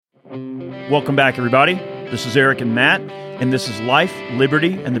Welcome back, everybody. This is Eric and Matt, and this is Life,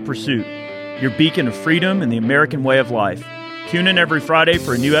 Liberty, and the Pursuit, your beacon of freedom and the American way of life. Tune in every Friday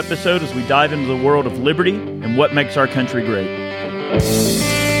for a new episode as we dive into the world of liberty and what makes our country great.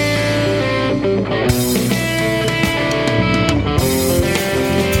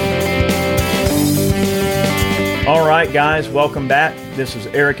 All right, guys, welcome back. This is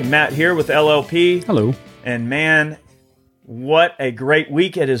Eric and Matt here with LLP. Hello. And man, what a great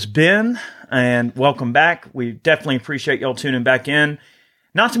week it has been, and welcome back. We definitely appreciate y'all tuning back in.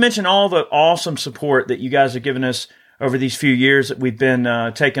 Not to mention all the awesome support that you guys have given us over these few years that we've been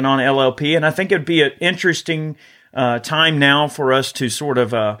taking on LLP, and I think it'd be an interesting time now for us to sort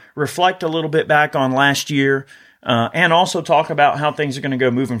of reflect a little bit back on last year, and also talk about how things are going to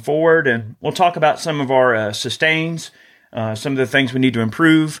go moving forward, and we'll talk about some of our sustains, some of the things we need to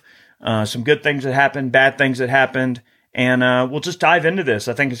improve, some good things that happened, bad things that happened, and we'll just dive into this.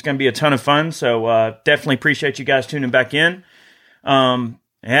 I think it's going to be a ton of fun, so definitely appreciate you guys tuning back in.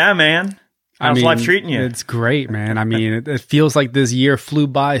 Yeah, man. How's life treating you? It's great, man. I mean, it feels like this year flew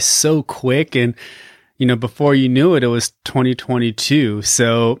by so quick, and, before you knew it, it was 2022.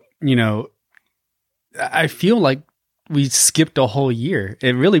 So, I feel like we skipped a whole year.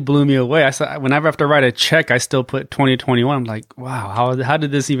 It really blew me away. Whenever I have to write a check, I still put 2021. I'm like, wow, how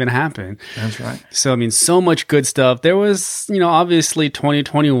did this even happen? That's right. So, so much good stuff. There was, obviously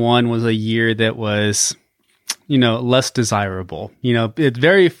 2021 was a year that was, less desirable. It's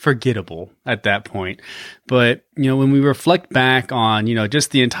very forgettable at that point. But, when we reflect back on,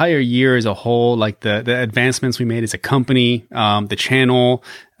 just the entire year as a whole, like the advancements we made as a company, the channel,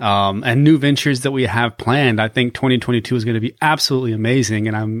 and new ventures that we have planned, I think 2022 is going to be absolutely amazing.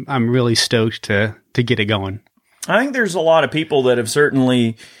 And I'm really stoked to get it going. I think there's a lot of people that have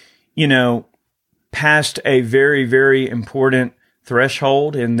certainly, passed a very, very important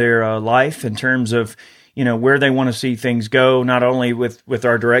threshold in their life in terms of, where they want to see things go, not only with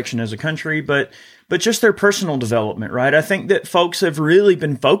our direction as a country, but just their personal development, right? I think that folks have really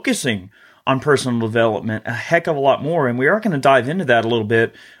been focusing on personal development a heck of a lot more, and we are going to dive into that a little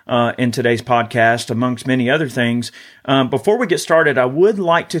bit in today's podcast, amongst many other things. Before we get started, I would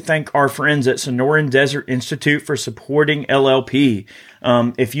like to thank our friends at Sonoran Desert Institute for supporting LLP.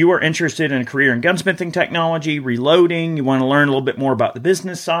 If you are interested in a career in gunsmithing technology, reloading, you want to learn a little bit more about the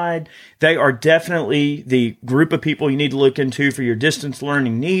business side, they are definitely the group of people you need to look into for your distance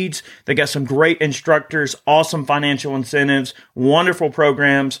learning needs. They got some great instructors, awesome financial incentives, wonderful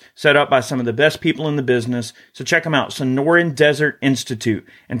programs set up by some of the best people in the business. So check them out, Sonoran Desert Institute,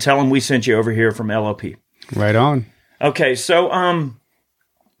 and tell them we sent you over here from LLP. Right on. Okay, so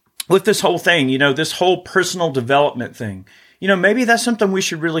with this whole thing, this whole personal development thing, maybe that's something we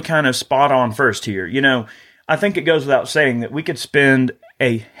should really kind of spot on first here. I think it goes without saying that we could spend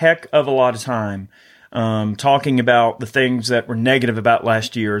a heck of a lot of time talking about the things that were negative about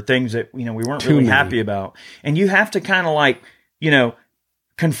last year, or things that, we weren't really happy about. And you have to kind of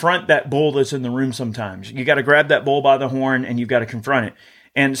confront that bull that's in the room sometimes. You got to grab that bull by the horn and you've got to confront it.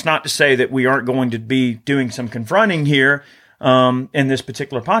 And it's not to say that we aren't going to be doing some confronting here in this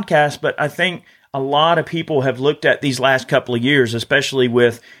particular podcast, but I think a lot of people have looked at these last couple of years, especially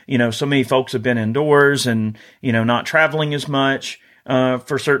with, so many folks have been indoors and, not traveling as much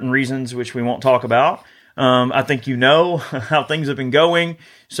for certain reasons, which we won't talk about. I think how things have been going.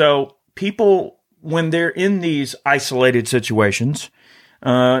 So people, when they're in these isolated situations,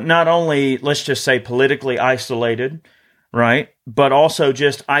 not only, let's just say, politically isolated, right, but also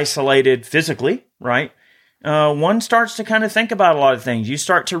just isolated physically, right? One starts to kind of think about a lot of things. You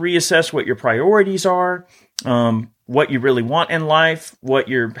start to reassess what your priorities are, what you really want in life, what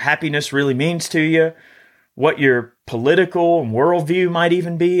your happiness really means to you, what your political and worldview might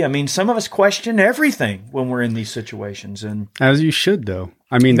even be. I mean, some of us question everything when we're in these situations, and as you should, though.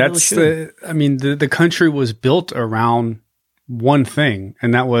 I mean, the country was built around one thing,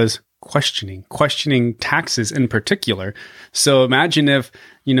 and that was questioning taxes in particular. So imagine if,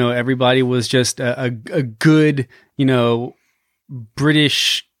 everybody was just a good,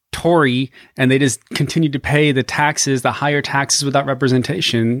 British Tory, and they just continued to pay the higher taxes without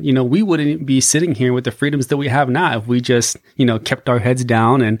representation. We wouldn't be sitting here with the freedoms that we have now if we just, kept our heads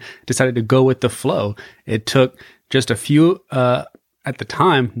down and decided to go with the flow. It took just a few, at the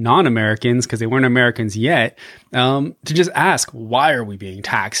time, non-Americans, because they weren't Americans yet, to just ask, why are we being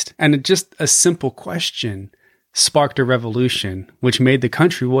taxed? And just a simple question sparked a revolution, which made the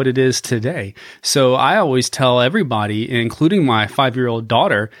country what it is today. So I always tell everybody, including my 5-year-old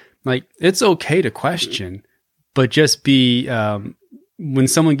daughter, like, it's okay to question, but just be, when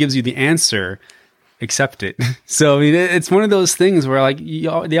someone gives you the answer, accept it. So I mean, it's one of those things where like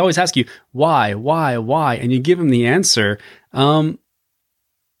they always ask you why, and you give them the answer.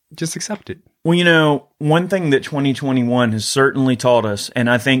 Just accept it. Well, one thing that 2021 has certainly taught us, and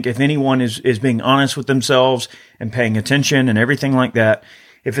I think if anyone is being honest with themselves and paying attention and everything like that,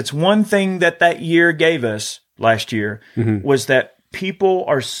 if it's one thing that year gave us last year, was that people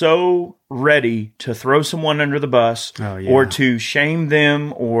are so ready to throw someone under the bus or to shame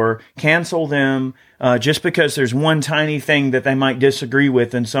them or cancel them just because there's one tiny thing that they might disagree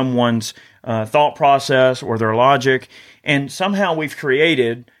with in someone's thought process or their logic. And somehow we've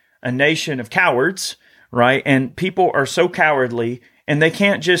created a nation of cowards, right? And people are so cowardly and they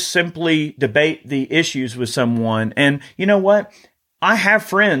can't just simply debate the issues with someone. And you know what? I have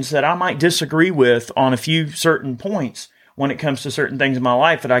friends that I might disagree with on a few certain points when it comes to certain things in my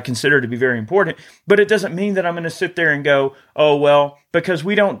life that I consider to be very important. But it doesn't mean that I'm going to sit there and go, oh, well, because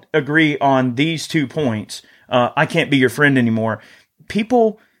we don't agree on these 2 points, I can't be your friend anymore.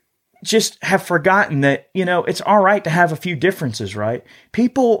 People just have forgotten that, it's all right to have a few differences, right?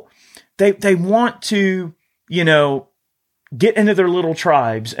 People, they want to, get into their little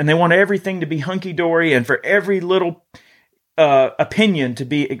tribes and they want everything to be hunky-dory and for every little opinion to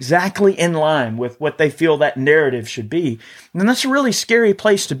be exactly in line with what they feel that narrative should be. And that's a really scary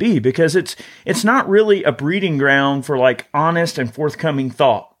place to be because it's not really a breeding ground for like honest and forthcoming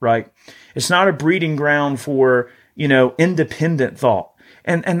thought, right? It's not a breeding ground for, independent thought.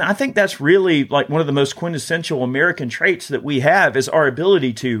 And I think that's really like one of the most quintessential American traits that we have is our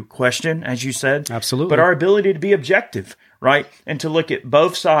ability to question, as you said. Absolutely. But our ability to be objective, right? And to look at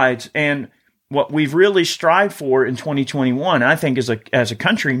both sides. And what we've really strived for in 2021, I think, as a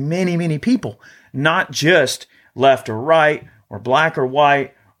country, many, many people, not just left or right or black or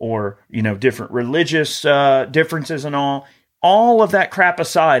white or, different religious differences and all of that crap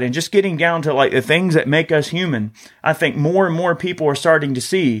aside and just getting down to like the things that make us human, I think more and more people are starting to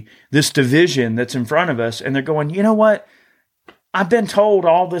see this division that's in front of us. And they're going, you know what? I've been told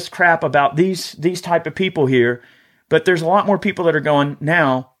all this crap about these type of people here, but there's a lot more people that are going,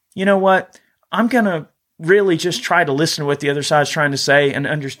 now, you know what? I'm going to really just try to listen to what the other side's trying to say and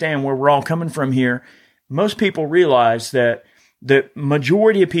understand where we're all coming from here. Most people realize that the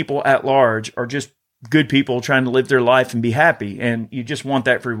majority of people at large are just good people trying to live their life and be happy. And you just want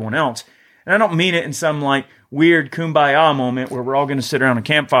that for everyone else. And I don't mean it in some like weird kumbaya moment where we're all going to sit around a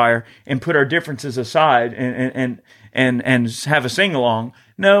campfire and put our differences aside and have a sing along.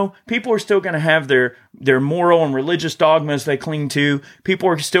 No, people are still going to have their moral and religious dogmas they cling to. People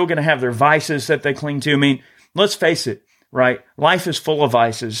are still going to have their vices that they cling to. I mean, let's face it, right? Life is full of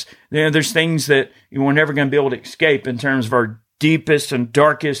vices. There's things that we're never going to be able to escape in terms of our deepest and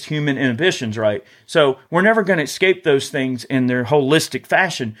darkest human inhibitions, right? So we're never going to escape those things in their holistic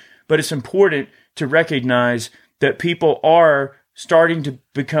fashion, but it's important to recognize that people are starting to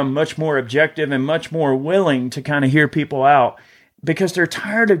become much more objective and much more willing to kind of hear people out because they're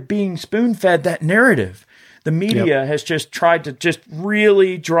tired of being spoon-fed that narrative. The media has just tried to just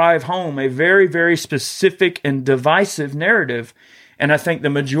really drive home a very, very specific and divisive narrative. And I think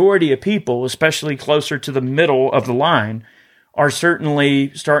the majority of people, especially closer to the middle of the line, are certainly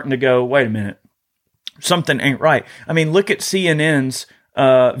starting to go, wait a minute, something ain't right. I mean, look at CNN's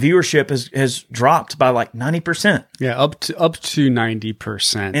viewership has dropped by like 90%. Yeah, up to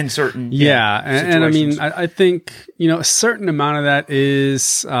 90% in certain and I mean, I think a certain amount of that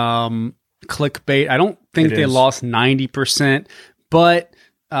is clickbait. I don't think they lost 90%, but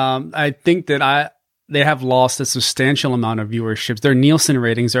I think that they have lost a substantial amount of viewerships. Their Nielsen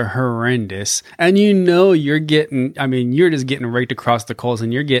ratings are horrendous. And you're just getting raked across the coals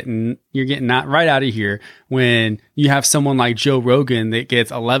and you're getting not right out of here when you have someone like Joe Rogan that gets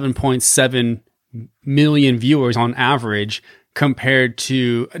 11.7 million viewers on average compared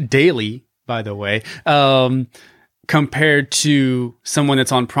to daily, by the way, compared to someone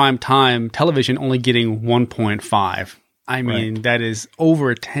that's on prime time television only getting 1.5. I mean, That is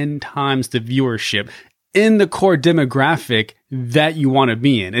over 10 times the viewership in the core demographic that you want to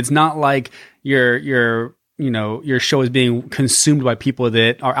be in. It's not like your show is being consumed by people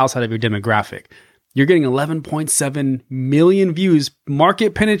that are outside of your demographic. You're getting 11.7 million views,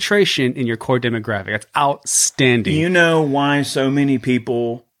 market penetration in your core demographic. That's outstanding. You know why so many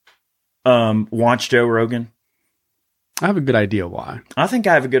people watch Joe Rogan? I have a good idea why. I think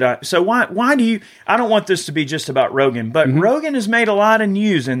I have a good idea. So why do you, I don't want this to be just about Rogan, but Rogan has made a lot of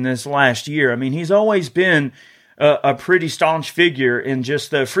news in this last year. I mean, he's always been a pretty staunch figure in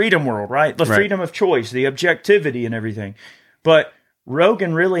just the freedom world, right? The freedom of choice, the objectivity and everything. But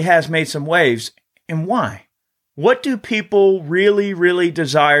Rogan really has made some waves. And why? What do people really, really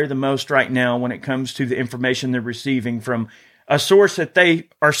desire the most right now when it comes to the information they're receiving from a source that they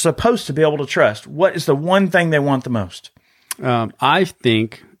are supposed to be able to trust? What is the one thing they want the most? I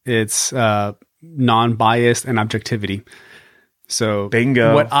think it's non-biased and objectivity. So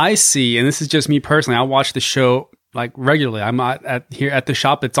bingo. What I see, and this is just me personally, I watch the show like regularly. I'm here at the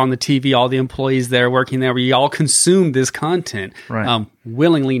shop. It's on the TV. All the employees there working there, we all consume this content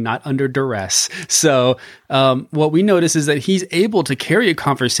willingly, not under duress. So what we notice is that he's able to carry a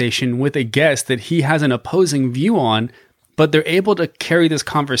conversation with a guest that he has an opposing view on, but they're able to carry this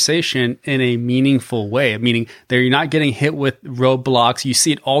conversation in a meaningful way, meaning they're not getting hit with roadblocks. You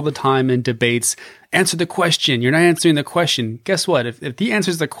see it all the time in debates. Answer the question. You're not answering the question. Guess what? If he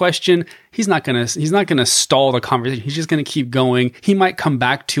answers the question, he's not gonna stall the conversation. He's just gonna keep going. He might come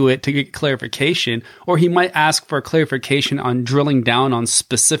back to it to get clarification, or he might ask for clarification on drilling down on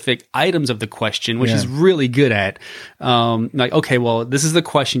specific items of the question, which he's really good at. Like, okay, well, this is the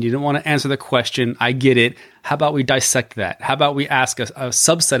question. You didn't want to answer the question. I get it. How about we dissect that? How about we ask a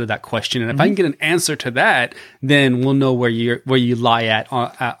subset of that question? And if I can get an answer to that, then we'll know where you lie at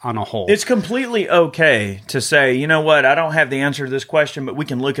on a whole. It's completely okay to say, you know what, I don't have the answer to this question, but we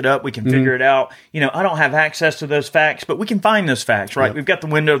can look it up. We can figure it out. You know, I don't have access to those facts, but we can find those facts, right? Yep. We've got the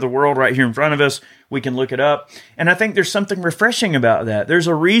window of the world right here in front of us. We can look it up. And I think there's something refreshing about that. There's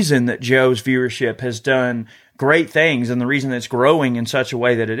a reason that Joe's viewership has done great things, and the reason it's growing in such a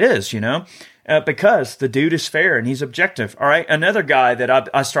way that it is, you know, because the dude is fair and he's objective. All right. Another guy that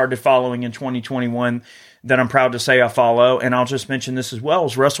I started following in 2021 that I'm proud to say I follow, and I'll just mention this as well,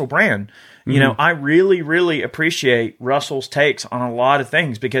 is Russell Brand. You know, I really, really appreciate Russell's takes on a lot of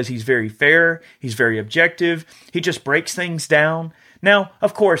things because he's very fair. He's very objective. He just breaks things down. Now,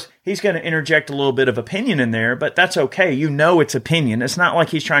 of course, he's going to interject a little bit of opinion in there, but that's okay. You know it's opinion. It's not like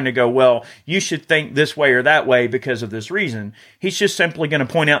he's trying to go, well, you should think this way or that way because of this reason. He's just simply going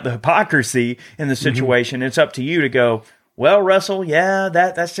to point out the hypocrisy in the situation. It's up to you to go, well, Russell, yeah,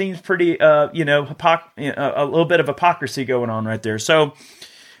 that seems pretty, a little bit of hypocrisy going on right there. So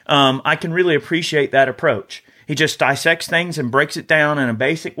I can really appreciate that approach. He just dissects things and breaks it down in a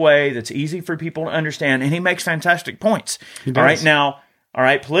basic way that's easy for people to understand, and he makes fantastic points. All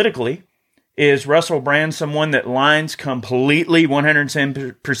right, politically, is Russell Brand someone that lines completely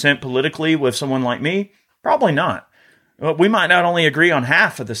 110% politically with someone like me? Probably not. Well, we might not only agree on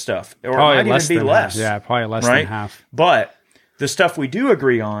half of the stuff, or probably it might even be less. Yeah, probably less than half. But the stuff we do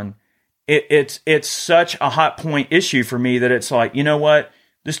agree on, it's such a hot point issue for me that it's like, you know what?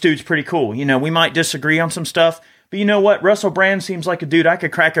 This dude's pretty cool. You know, we might disagree on some stuff, but you know what? Russell Brand seems like a dude I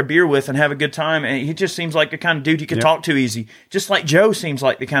could crack a beer with and have a good time, and he just seems like the kind of dude you could talk to easy. Just like Joe seems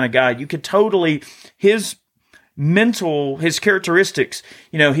like the kind of guy you could totally, his characteristics,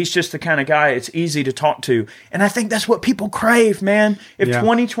 you know, he's just the kind of guy it's easy to talk to. And I think that's what people crave, man. If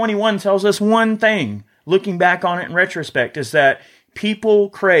 2021 tells us one thing, looking back on it in retrospect, is that people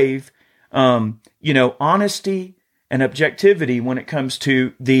crave, honesty and objectivity when it comes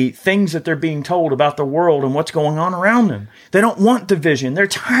to the things that they're being told about the world and what's going on around them. They don't want division. They're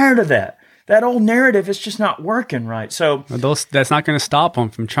tired of that. That old narrative is just not working right. So that's not going to stop them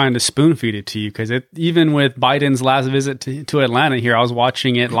from trying to spoon feed it to you, because even with Biden's last visit to Atlanta here, I was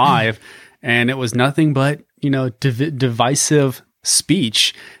watching it live, and it was nothing but divisive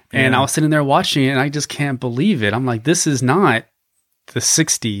speech. And I was sitting there watching it, and I just can't believe it. I'm like, this is not the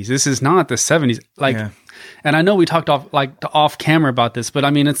 60s. This is not the 70s. And I know we talked off camera about this, but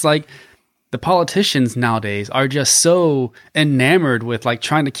I mean, it's like the politicians nowadays are just so enamored with like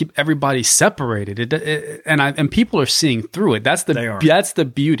trying to keep everybody separated. And people are seeing through it. That's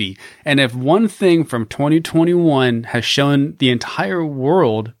the beauty. And if one thing from 2021 has shown the entire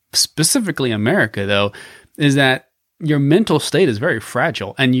world, specifically America though, is that your mental state is very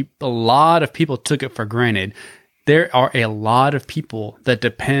fragile, and a lot of people took it for granted. There are a lot of people that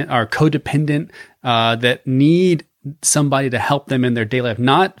are codependent, that need somebody to help them in their daily life,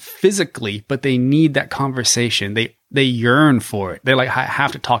 not physically, but they need that conversation. They yearn for it. They're like, I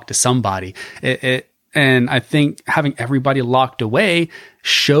have to talk to somebody. And I think having everybody locked away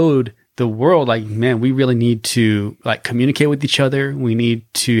showed the world, like, man, we really need to like communicate with each other. We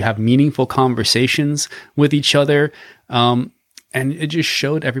need to have meaningful conversations with each other. And it just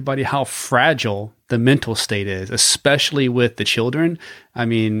showed everybody how fragile the mental state is, especially with the children. I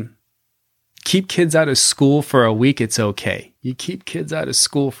mean, keep kids out of school for a week, it's okay. You keep kids out of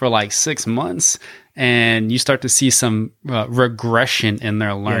school for like 6 months, and you start to see some regression in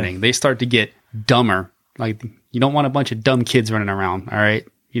their learning. Yeah. They start to get dumber. Like, you don't want a bunch of dumb kids running around, all right?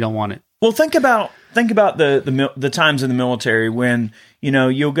 You don't want it. Well, think about the times in the military when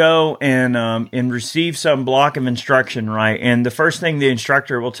you'll go and receive some block of instruction, right? And the first thing the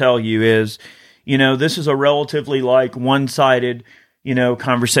instructor will tell you is, this is a relatively like one-sided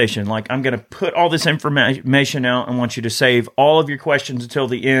conversation. Like, I'm going to put all this information out and want you to save all of your questions until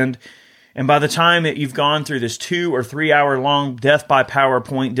the end. And by the time that you've gone through this 2 or 3 hour long death by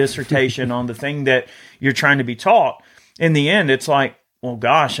PowerPoint dissertation on the thing that you're trying to be taught, in the end, it's like, well,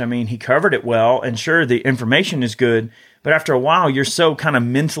 gosh, I mean, he covered it well. And sure, the information is good. But after a while, you're so kind of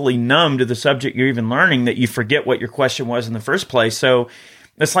mentally numb to the subject you're even learning that you forget what your question was in the first place. So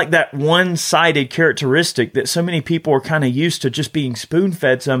it's like that one-sided characteristic that so many people are kind of used to just being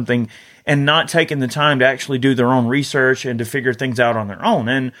spoon-fed something and not taking the time to actually do their own research and to figure things out on their own.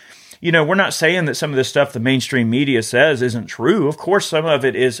 And we're not saying that some of the stuff the mainstream media says isn't true. Of course, some of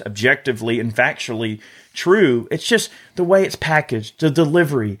it is objectively and factually true. It's just the way it's packaged, the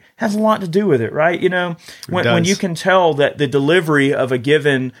delivery has a lot to do with it, right? When you can tell that the delivery of a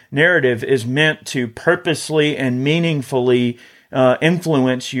given narrative is meant to purposely and meaningfully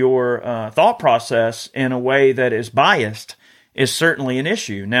influence your thought process in a way that is biased, is certainly an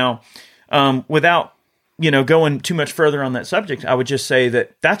issue. Now, without going too much further on that subject, I would just say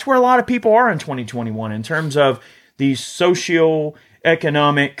that that's where a lot of people are in 2021 in terms of the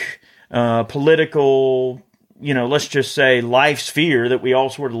socio-economic, political, let's just say life sphere that we all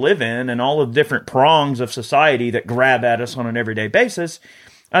sort of live in and all of the different prongs of society that grab at us on an everyday basis.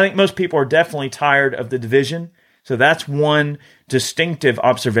 I think most people are definitely tired of the division. So that's one distinctive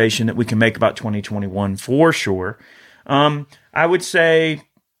observation that we can make about 2021 for sure. I would say,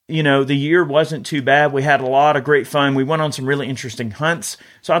 the year wasn't too bad. We had a lot of great fun. We went on some really interesting hunts.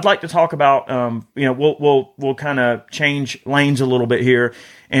 So I'd like to talk about, we'll kind of change lanes a little bit here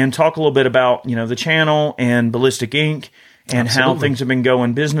and talk a little bit about, the channel and Ballistic Inc. and how things have been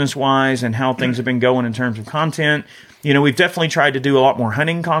going business-wise and how things have been going in terms of content. We've definitely tried to do a lot more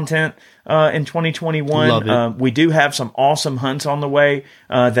hunting content in 2021. Love it. We do have some awesome hunts on the way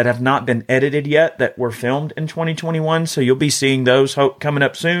that have not been edited yet that were filmed in 2021. So you'll be seeing those coming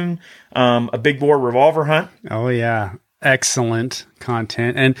up soon. A big bore revolver hunt. Oh, yeah. Excellent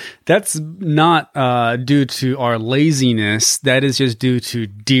content. And that's not due to our laziness. That is just due to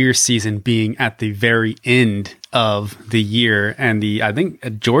deer season being at the very end of the year. And I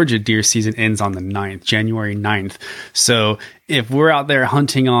think Georgia deer season ends on the 9th, January 9th. So if we're out there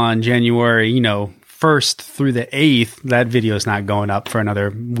hunting on January, 1st through the 8th, that video is not going up for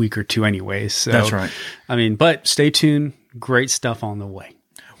another week or two anyways. So, that's right. But stay tuned. Great stuff on the way.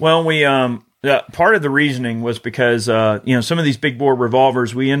 Well, we part of the reasoning was because some of these big bore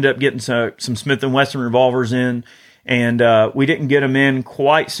revolvers, we ended up getting some Smith & Wesson revolvers in, and we didn't get them in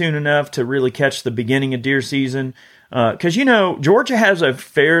quite soon enough to really catch the beginning of deer season. Because Georgia has a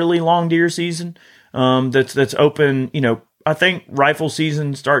fairly long deer season that's open. I think rifle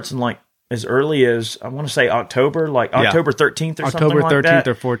season starts in like as early as, I want to say October, like October 13th or something like that. October 13th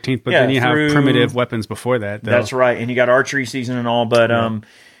or 14th, but then you have primitive weapons before that, though. That's right, and you got archery season and all, but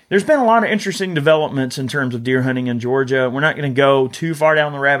there's been a lot of interesting developments in terms of deer hunting in Georgia. We're not going to go too far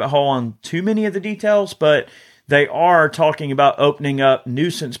down the rabbit hole on too many of the details, but they are talking about opening up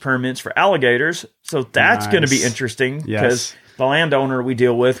nuisance permits for alligators, so that's going to be interesting because the landowner we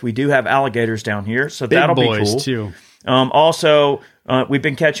deal with, we do have alligators down here, so that'll be cool. Too. Also, we've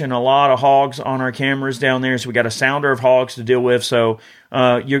been catching a lot of hogs on our cameras down there, so we got a sounder of hogs to deal with. So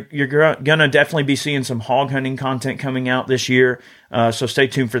you're gonna definitely be seeing some hog hunting content coming out this year. So stay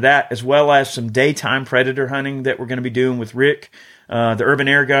tuned for that, as well as some daytime predator hunting that we're going to be doing with Rick, the Urban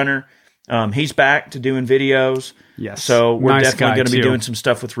Air Gunner. He's back to doing videos. Yes. So we're definitely going to be doing some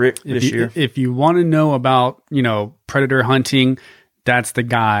stuff with Rick this year. If you want to know about predator hunting, that's the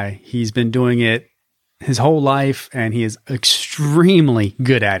guy. He's been doing it his whole life, and he is extremely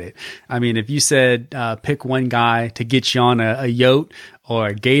good at it. I mean, if you said pick one guy to get you on a yote or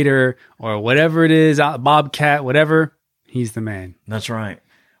a gator or whatever it is, bobcat, whatever, he's the man. That's right.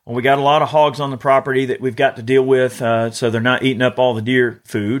 Well, we got a lot of hogs on the property that we've got to deal with, so they're not eating up all the deer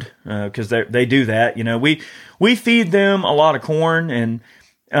food because they do that. We feed them a lot of corn, and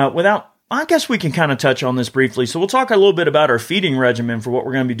I guess we can kind of touch on this briefly. So we'll talk a little bit about our feeding regimen for what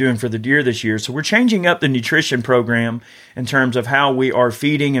we're going to be doing for the deer this year. So we're changing up the nutrition program in terms of how we are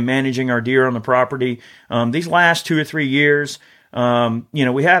feeding and managing our deer on the property. These last 2 or 3 years,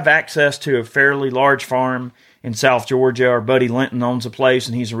 we have access to a fairly large farm in South Georgia. Our buddy Linton owns a place,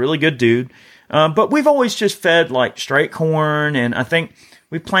 and he's a really good dude. But we've always just fed like straight corn, and I think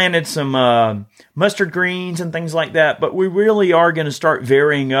we planted some mustard greens and things like that. But we really are going to start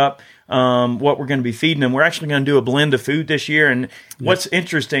varying up what we're going to be feeding them. We're actually going to do a blend of food this year. And what's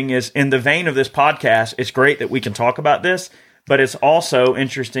interesting is, in the vein of this podcast, it's great that we can talk about this, but it's also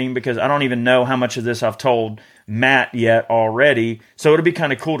interesting because I don't even know how much of this I've told Matt yet already. So it'll be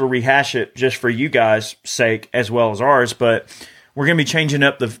kind of cool to rehash it just for you guys' sake as well as ours. But we're going to be changing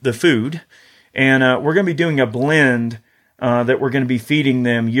up the food, and we're going to be doing a blend that we're going to be feeding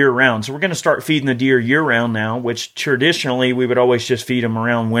them year-round. So we're going to start feeding the deer year-round now, which traditionally we would always just feed them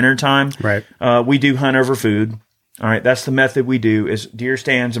around wintertime. Right. We do hunt over food. All right, that's the method we do, is deer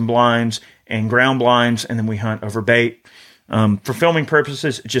stands and blinds and ground blinds, and then we hunt over bait. For filming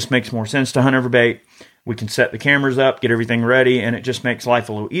purposes, it just makes more sense to hunt over bait. We can set the cameras up, get everything ready, and it just makes life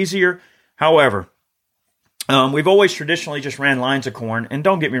a little easier. However, we've always traditionally just ran lines of corn, and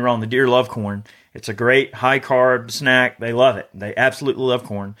don't get me wrong, the deer love corn. It's a great high-carb snack. They love it. They absolutely love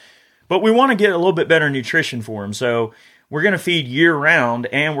corn. But we want to get a little bit better nutrition for them, so we're going to feed year-round,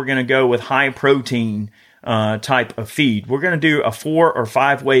 and we're going to go with high-protein type of feed. We're going to do a 4 or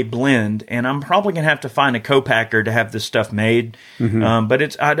 5-way blend, and I'm probably going to have to find a co-packer to have this stuff made.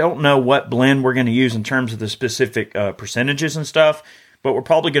 But I don't know what blend we're going to use in terms of the specific percentages and stuff, but we're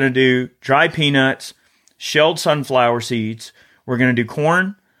probably going to do dried peanuts, shelled sunflower seeds. We're going to do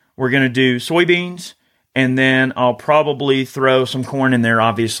corn. We're going to do soybeans, and then I'll probably throw some corn in there,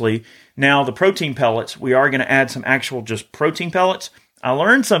 obviously. Now, the protein pellets, we are going to add some actual just protein pellets. I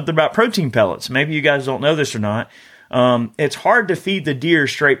learned something about protein pellets. Maybe you guys don't know this or not. It's hard to feed the deer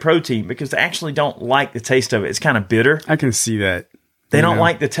straight protein because they actually don't like the taste of it. It's kind of bitter. I can see that. They don't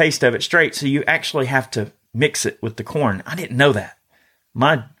like the taste of it straight, so you actually have to mix it with the corn. I didn't know that.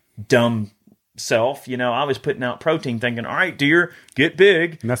 My dumb self, I was putting out protein thinking, all right, deer, get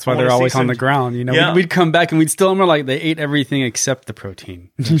big. And that's why they're always on the ground. Yeah. We'd come back and we'd still them like they ate everything except the protein.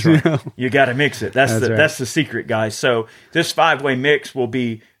 That's right. You got to mix it. That's the secret, guys. So this 5-way mix will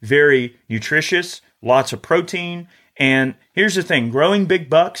be very nutritious, lots of protein. And here's the thing, growing big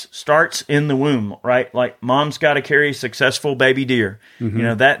bucks starts in the womb, right? Like mom's got to carry a successful baby deer.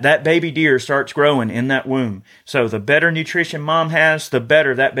 That baby deer starts growing in that womb. So the better nutrition mom has, the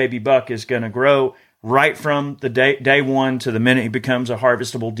better that baby buck is going to grow right from the day one to the minute he becomes a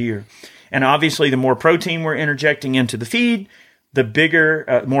harvestable deer. And obviously the more protein we're interjecting into the feed, the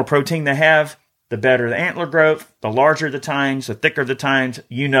bigger, more protein they have, the better the antler growth, the larger the tines, the thicker the tines,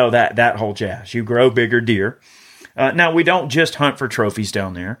 that whole jazz. You grow bigger deer. Now, we don't just hunt for trophies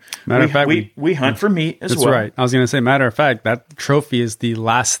down there. Matter of fact, we hunt for meat as well. That's right. I was going to say, matter of fact, that trophy is the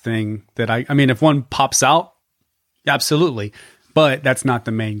last thing that I mean, if one pops out, absolutely. But that's not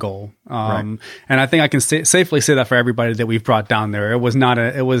the main goal. Right. And I think I can safely say that for everybody that we've brought down there. We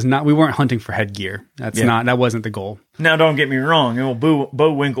weren't hunting for headgear. That wasn't the goal. Now, don't get me wrong.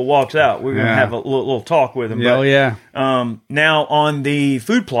 Bo Winkle walks out. We're going to have a little talk with him. Now, on the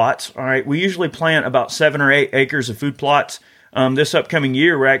food plots, all right, we usually plant about 7 or 8 acres of food plots. This upcoming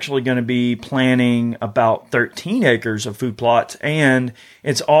year, we're actually going to be planting about 13 acres of food plots, and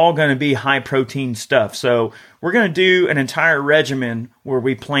it's all going to be high-protein stuff. So we're going to do an entire regimen where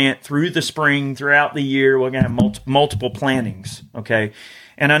we plant through the spring, throughout the year. We're going to have multiple plantings, okay?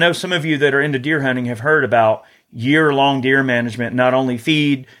 And I know some of you that are into deer hunting have heard about year-long deer management, not only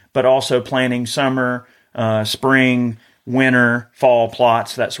feed, but also planting summer, spring, winter, fall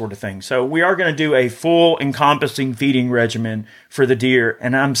plots, that sort of thing. So we are going to do a full encompassing feeding regimen for the deer,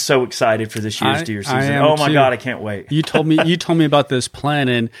 and I'm so excited for this year's deer season. Oh my God, I can't wait. You told me about this plan,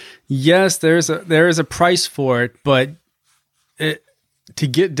 and yes, there is a price for it, but to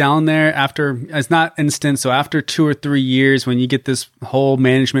get down there it's not instant. So after 2 or 3 years, when you get this whole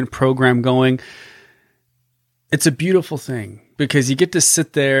management program going, it's a beautiful thing. Because you get to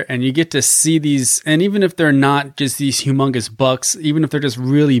sit there and you get to see these, and even if they're not just these humongous bucks, even if they're just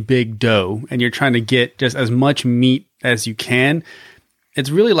really big doe, and you're trying to get just as much meat as you can, it's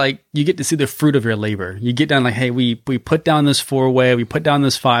really like you get to see the fruit of your labor. You get down like, hey, we put down this 4-way, we put down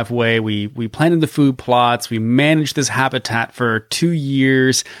this 5-way, we planted the food plots, we managed this habitat for 2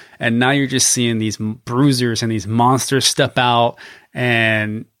 years, and now you're just seeing these bruisers and these monsters step out,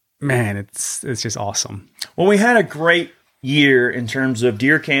 and man, it's just awesome. Well, we had a great year in terms of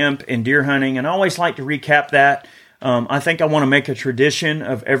deer camp and deer hunting, and I always like to recap that. I think I want to make a tradition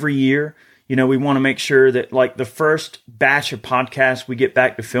of every year. We want to make sure that like the first batch of podcasts we get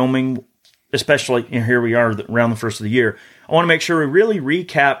back to filming, especially here we are around the first of the year, I want to make sure we really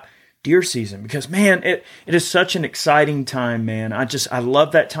recap deer season because, man, it is such an exciting time, man. I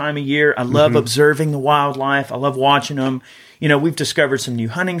love that time of year. I love observing the wildlife. I love watching them. we've discovered some new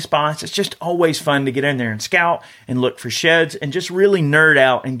hunting spots. It's just always fun to get in there and scout and look for sheds and just really nerd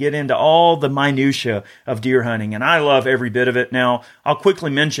out and get into all the minutia of deer hunting. And I love every bit of it. Now, I'll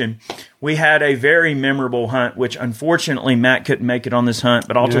quickly mention, we had a very memorable hunt, which unfortunately Matt couldn't make it on this hunt,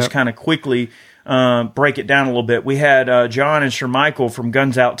 but I'll just kind of quickly break it down a little bit. We had John and Sir Michael from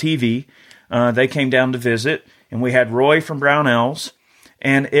Guns Out TV. They came down to visit, and we had Roy from Brownells,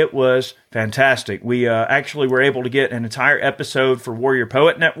 and it was fantastic. We actually were able to get an entire episode for Warrior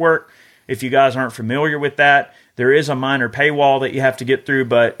Poet Network. If you guys aren't familiar with that, there is a minor paywall that you have to get through,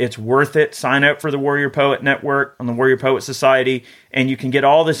 but it's worth it. Sign up for the Warrior Poet Network on the Warrior Poet Society, and you can get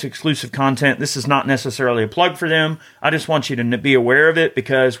all this exclusive content. This is not necessarily a plug for them. I just want you to be aware of it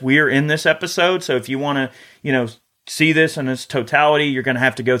because we're in this episode. So if you want to, see this in its totality, you're going to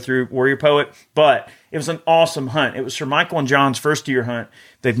have to go through Warrior Poet. But it was an awesome hunt. It was Sir Michael and John's first deer hunt.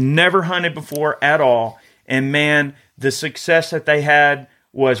 They've never hunted before at all. And man, the success that they had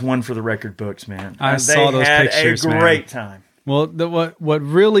was one for the record books, man. I saw those pictures, man. They had a great time. Well, what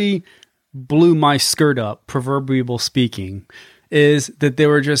really blew my skirt up, proverbial speaking, is that they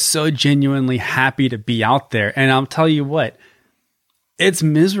were just so genuinely happy to be out there. And I'll tell you what, it's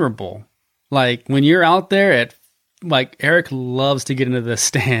miserable. Like when you're out there Eric loves to get into the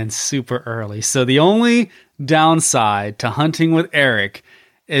stands super early. So the only downside to hunting with Eric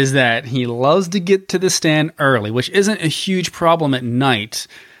is that he loves to get to the stand early, which isn't a huge problem at night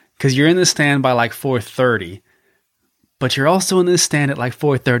because you're in the stand by like 4:30. But you're also in the stand at like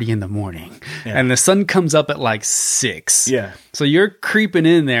 4:30 in the morning. Yeah. And the sun comes up at like 6. Yeah. So you're creeping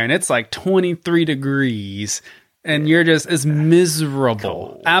in there and it's like 23 degrees. And you're just as miserable,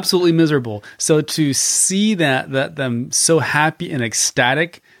 cold. Absolutely miserable. So to see that them so happy and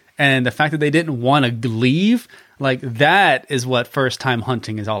ecstatic, and the fact that they didn't want to leave, like that is what first time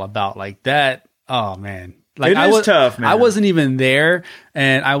hunting is all about. Like that, oh man, like it is tough, man. I wasn't even there,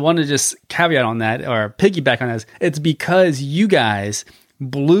 and I want to just caveat on that or piggyback on this. It's because you guys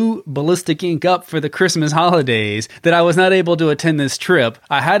blew Ballistic Ink up for the Christmas holidays that I was not able to attend this trip.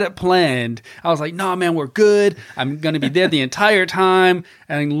 I had it planned. I was like, no, man, we're good. I'm going to be there the entire time.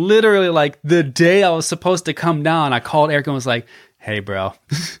 And literally like the day I was supposed to come down, I called Eric and was like, hey, bro,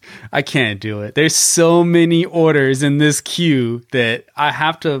 I can't do it. There's so many orders in this queue that I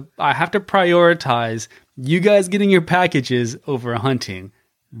have to prioritize you guys getting your packages over hunting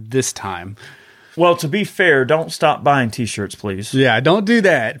this time. Well, to be fair, don't stop buying T-shirts, please. Yeah, don't do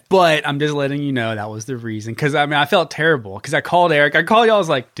that. But I'm just letting you know that was the reason. Because, I felt terrible. Because I called Eric. I called you. I was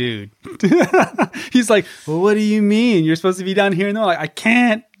like, dude. He's like, well, what do you mean? You're supposed to be down here. And they're like, I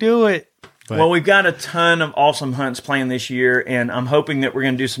can't do it. But, well, we've got a ton of awesome hunts planned this year. And I'm hoping that we're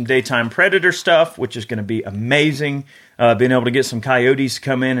going to do some daytime predator stuff, which is going to be amazing. Being able to get some coyotes to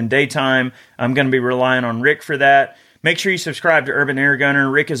come in daytime. I'm going to be relying on Rick for that. Make sure you subscribe to Urban Air Gunner.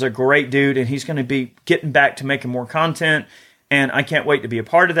 Rick is a great dude, and he's going to be getting back to making more content, and I can't wait to be a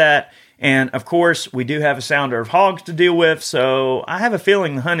part of that. And, of course, we do have a sounder of hogs to deal with, so I have a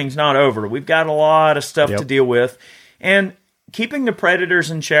feeling the hunting's not over. We've got a lot of stuff to deal with. And keeping the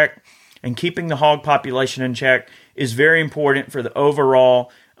predators in check and keeping the hog population in check is very important for the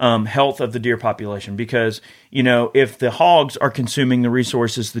overall health of the deer population because, if the hogs are consuming the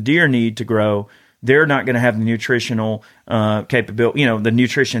resources the deer need to grow, they're not going to have the nutritional capability, the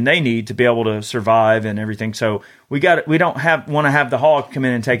nutrition they need to be able to survive and everything. So we don't want to have the hog come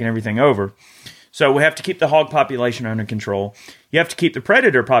in and taking everything over. So we have to keep the hog population under control. You have to keep the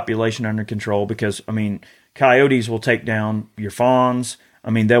predator population under control because, coyotes will take down your fawns.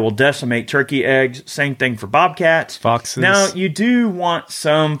 They will decimate turkey eggs. Same thing for bobcats. Foxes. Now, you do want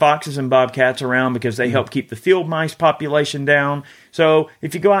some foxes and bobcats around because they help keep the field mice population down. So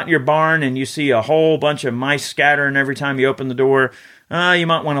if you go out in your barn and you see a whole bunch of mice scattering every time you open the door, you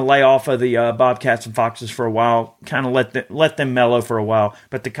might want to lay off of the bobcats and foxes for a while, kind of let them mellow for a while.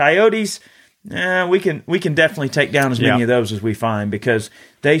 But the coyotes, we can definitely take down as many of those as we find because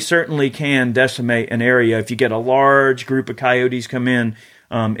they certainly can decimate an area. If you get a large group of coyotes come in,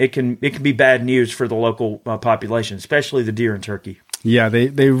 it can be bad news for the local population, especially the deer and turkey. Yeah,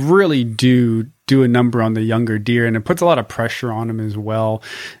 they really do a number on the younger deer, and it puts a lot of pressure on them as well.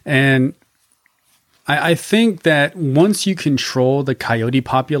 And I think that once you control the coyote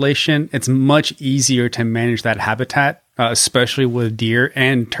population, it's much easier to manage that habitat, especially with deer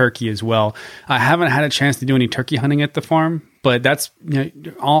and turkey as well. I haven't had a chance to do any turkey hunting at the farm, but that's,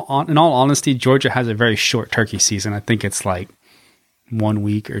 in all honesty, Georgia has a very short turkey season. I think it's like 1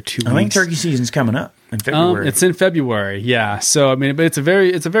 week or 2 weeks. I think turkey season's coming up in February. It's in February, yeah. So but it's a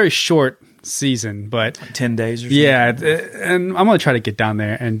very short season, but 10 days or something. Yeah, and I'm going to try to get down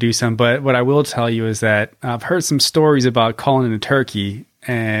there and do some. But what I will tell you is that I've heard some stories about calling in a turkey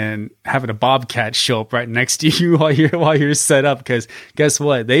and having a bobcat show up right next to you while you're set up. Because guess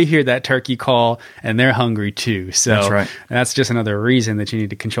what? They hear that turkey call and they're hungry too. So that's right. That's just another reason that you need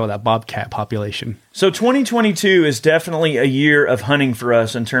to control that bobcat population. So 2022 is definitely a year of hunting for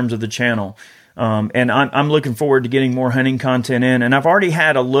us in terms of the channel. And I'm looking forward to getting more hunting content in. And I've already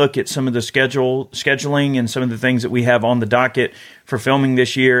had a look at some of the scheduling and some of the things that we have on the docket for filming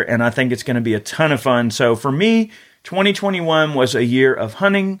this year. And I think it's going to be a ton of fun. So for me, 2021 was a year of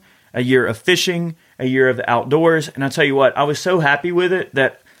hunting, a year of fishing, a year of the outdoors. And I'll tell you what, I was so happy with it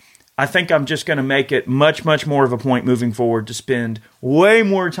that I think I'm just going to make it much, much more of a point moving forward to spend way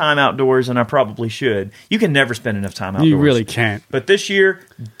more time outdoors than I probably should. You can never spend enough time outdoors. You really can't. But this year,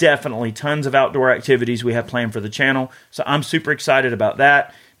 definitely tons of outdoor activities we have planned for the channel. So I'm super excited about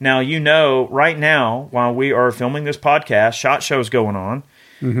that. Now, right now, while we are filming this podcast, SHOT Show's going on.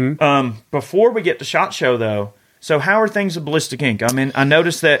 Mm-hmm. Before we get to SHOT Show, though, so how are things at Ballistic Ink? I mean, I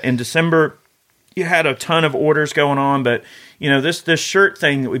noticed that in December, you had a ton of orders going on, but this shirt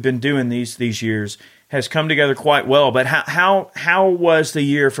thing that we've been doing these years has come together quite well. But how was the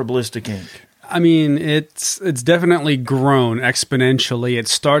year for Ballistic Ink? I mean, it's definitely grown exponentially. It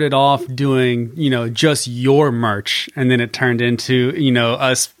started off doing, just your merch, and then it turned into,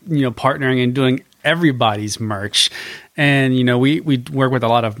 us, partnering and doing everybody's merch. And, we work with a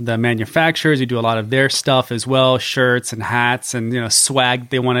lot of the manufacturers. We do a lot of their stuff as well, shirts and hats and, swag.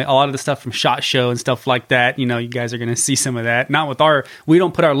 They want a lot of the stuff from SHOT Show and stuff like that. You guys are going to see some of that. Not with we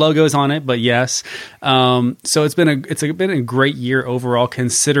don't put our logos on it, but yes. So it's been a great year overall,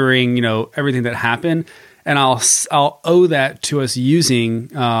 considering, everything that happened. And I'll owe that to us using,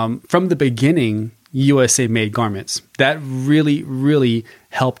 from the beginning, USA made garments. That really, really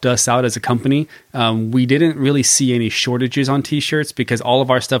helped us out as a company. We didn't really see any shortages on t-shirts because all of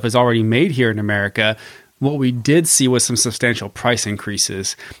our stuff is already made here in America. What we did see was some substantial price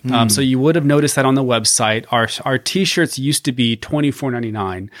increases. So you would have noticed that on the website. Our t-shirts used to be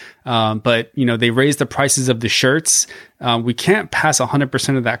 $24.99, but they raised the prices of the shirts. We can't pass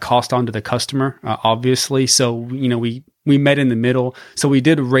 100% of that cost on to the customer, obviously. So we met in the middle. So we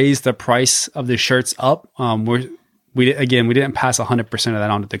did raise the price of the shirts up. We didn't pass 100% of that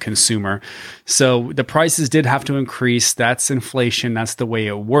on to the consumer. So the prices did have to increase. That's inflation. That's the way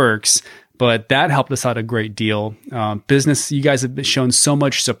it works. But that helped us out a great deal. Business, you guys have shown so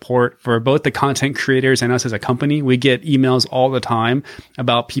much support for both the content creators and us as a company. We get emails all the time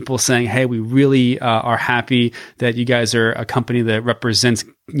about people saying, hey, we really are happy that you guys are a company that represents,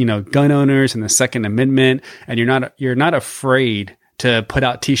 gun owners and the Second Amendment. And you're not afraid to put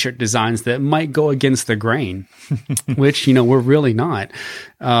out t-shirt designs that might go against the grain, which, we're really not.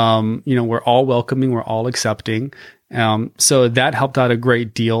 We're all welcoming, we're all accepting. So that helped out a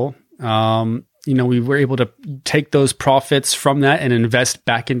great deal. We were able to take those profits from that and invest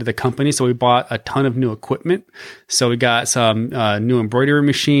back into the company. So we bought a ton of new equipment. So we got some new embroidery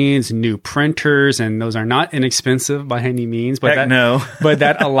machines, new printers, and those are not inexpensive by any means. But but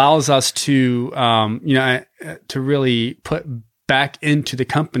that allows us to, to really put back into the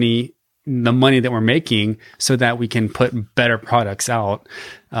company the money that we're making so that we can put better products out.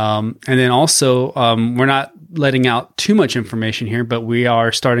 And then also, we're not letting out too much information here, but we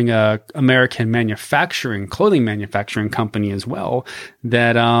are starting a American clothing manufacturing company as well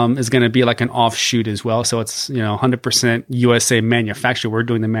that is going to be like an offshoot as well. So it's, 100% USA manufactured. We're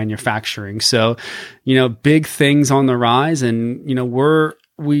doing the manufacturing. So, big things on the rise, and,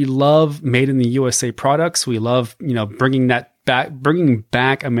 we love made in the USA products. We love, bringing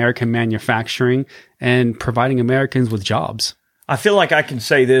back American manufacturing and providing Americans with jobs. I feel like I can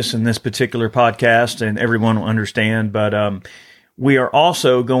say this in this particular podcast and everyone will understand, but we are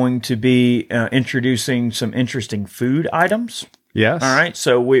also going to be introducing some interesting food items. Yes. All right.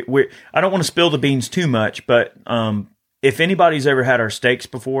 So I don't want to spill the beans too much, but if anybody's ever had our steaks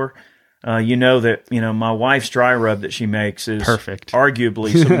before, that my wife's dry rub that she makes is perfect.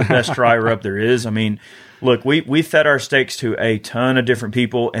 Arguably some of the best dry rub there is. I mean, look, we fed our steaks to a ton of different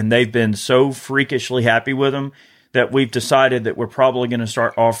people, and they've been so freakishly happy with them that we've decided that we're probably going to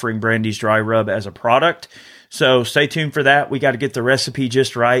start offering Brandy's dry rub as a product. So stay tuned for that. We got to get the recipe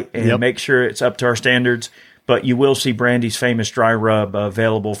just right and make sure it's up to our standards. But you will see Brandy's famous dry rub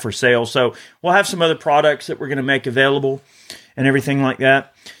available for sale. So we'll have some other products that we're going to make available and everything like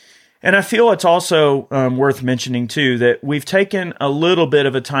that. And I feel it's also worth mentioning, too, that we've taken a little bit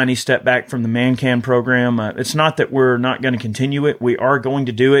of a tiny step back from the ManCan program. It's not that we're not going to continue it. We are going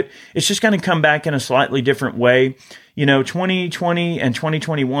to do it. It's just going to come back in a slightly different way. 2020 and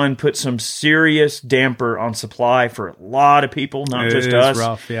 2021 put some serious damper on supply for a lot of people, not just us. It's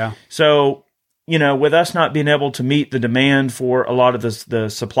rough, yeah. So, with us not being able to meet the demand for a lot of the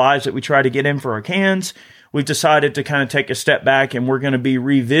supplies that we try to get in for our cans, we've decided to kind of take a step back, and we're going to be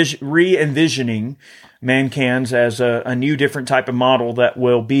re-envisioning ManCans as a new, different type of model that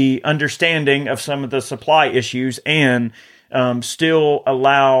will be understanding of some of the supply issues and still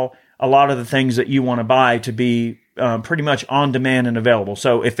allow a lot of the things that you want to buy to be pretty much on demand and available.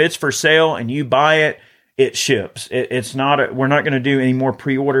 So if it's for sale and you buy it, it ships. It's not. We're not going to do any more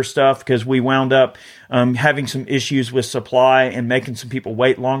pre-order stuff because we wound up having some issues with supply and making some people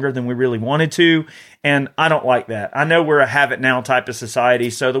wait longer than we really wanted to. And I don't like that. I know we're a have it now type of society.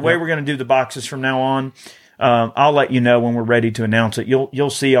 So the way we're going to do the boxes from now on, I'll let you know when we're ready to announce it. You'll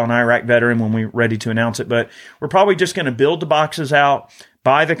see on Iraq Veteran when we're ready to announce it. But we're probably just going to build the boxes out,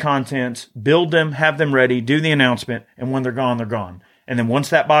 buy the contents, build them, have them ready, do the announcement, and when they're gone, they're gone. And then once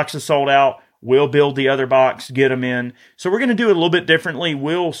that box is sold out, we'll build the other box, get them in. So we're going to do it a little bit differently.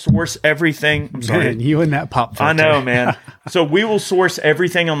 We'll source everything. I'm sorry. Man, you and that pop filter. I know, man. So we will source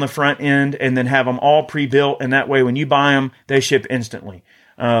everything on the front end and then have them all pre-built. And that way, when you buy them, they ship instantly.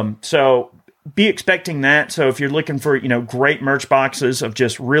 So be expecting that. So if you're looking for, great merch boxes of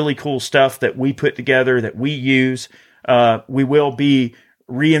just really cool stuff that we put together, that we use, we will be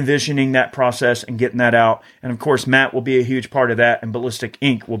re-envisioning that process and getting that out. And of course, Matt will be a huge part of that, and Ballistic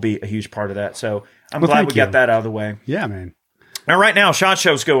Ink will be a huge part of that. So I'm glad we got that out of the way. Yeah, man. Now, right now, SHOT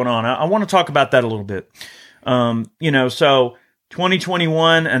Show's going on. I want to talk about that a little bit. So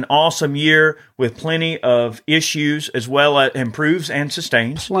 2021, an awesome year with plenty of issues as well as improves and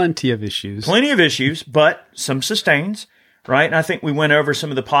sustains. Plenty of issues, but some sustains. Right. And I think we went over some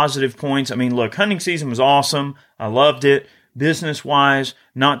of the positive points. I mean, look, hunting season was awesome. I loved it. Business-wise,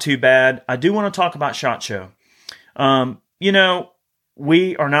 not too bad. I do want to talk about SHOT Show.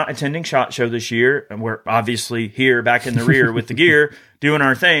 We are not attending SHOT Show this year, and we're obviously here back in the rear with the gear, doing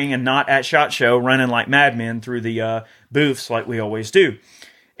our thing, and not at SHOT Show running like madmen through the booths like we always do.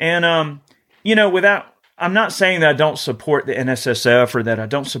 And, I'm not saying that I don't support the NSSF or that I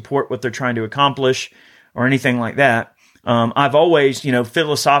don't support what they're trying to accomplish or anything like that. I've always,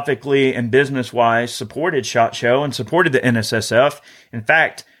 philosophically and business-wise supported SHOT Show and supported the NSSF. In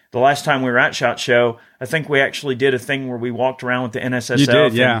fact, the last time we were at SHOT Show, I think we actually did a thing where we walked around with the NSSF You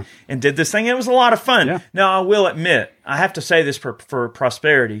did, yeah. and did this thing. It was a lot of fun. Yeah. Now, I will admit, I have to say this for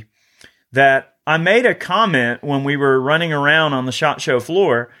prosperity, that I made a comment when we were running around on the SHOT Show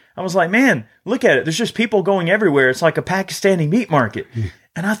floor. I was like, man, look at it. There's just people going everywhere. It's like a Pakistani meat market.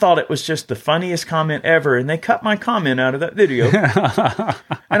 And I thought it was just the funniest comment ever. And they cut my comment out of that video.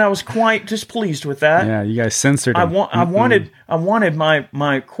 And I was quite displeased with that. Yeah, you guys censored it. I wanted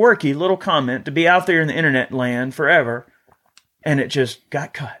my quirky little comment to be out there in the internet land forever. And it just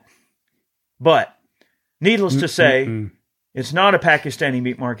got cut. But needless to say, it's not a Pakistani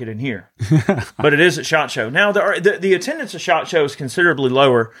meat market in here. But it is at SHOT Show. Now, the attendance at SHOT Show is considerably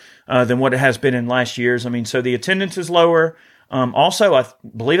lower than what it has been in last years. I mean, so the attendance is lower. Also, I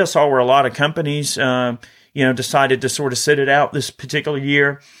believe I saw where a lot of companies, decided to sort of sit it out this particular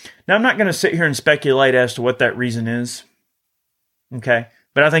year. Now, I'm not going to sit here and speculate as to what that reason is. Okay.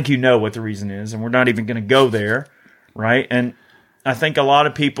 But I think you know what the reason is, and we're not even going to go there. Right. And I think a lot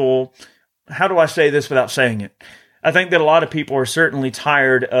of people, how do I say this without saying it? I think that a lot of people are certainly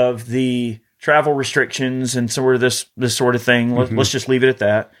tired of the travel restrictions and sort of this sort of thing. Let's just leave it at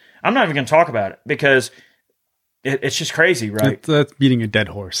that. I'm not even going to talk about it because it's just crazy, right? That's beating a dead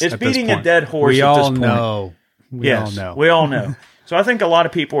horse. It's beating a dead horse we at this all point. Know. We all know. So I think a lot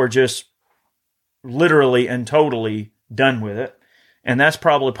of people are just literally and totally done with it. And that's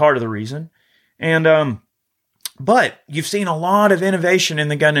probably part of the reason. And, but you've seen a lot of innovation in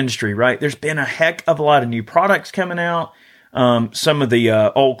the gun industry, right? There's been a heck of a lot of new products coming out. Some of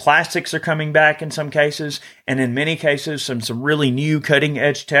the old classics are coming back in some cases, and in many cases, some really new cutting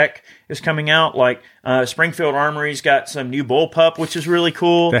edge tech is coming out. Like Springfield Armory's got some new bullpup, which is really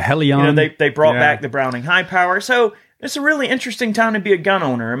cool. The Helion, they brought back the Browning High Power, so it's a really interesting time to be a gun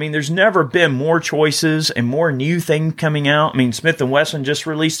owner. I mean, there's never been more choices and more new things coming out. I mean, Smith & Wesson just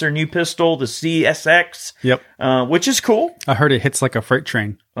released their new pistol, the CSX, which is cool. I heard it hits like a freight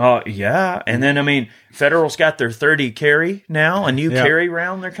train. Oh, yeah. And then, I mean, Federal's got their 30 carry now, a new carry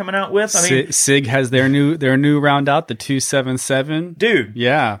round they're coming out with. I mean, SIG has their new round out, the 277. Dude.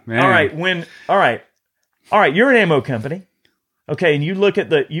 Yeah, man. All right, you're an ammo company. Okay, and you look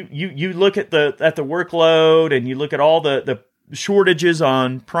at you look at the workload, and you look at all the shortages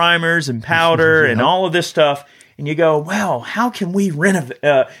on primers and powder and all of this stuff, and you go, well, how can we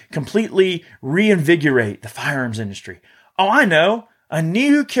completely reinvigorate the firearms industry? Oh, I know. A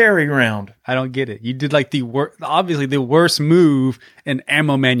new carry round. I don't get it. You did like obviously the worst move in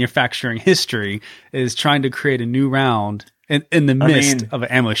ammo manufacturing history is trying to create a new round in the midst of an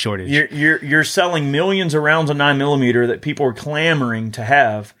ammo shortage. You're selling millions of rounds of 9mm that people are clamoring to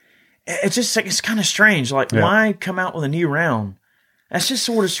have. It's kind of strange. Like, why come out with a new round? That's just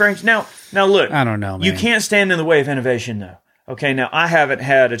sort of strange. Now look. I don't know, man. You can't stand in the way of innovation, though. Okay, now I haven't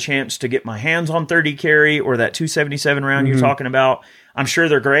had a chance to get my hands on 30 carry or that 277 round you're talking about. I'm sure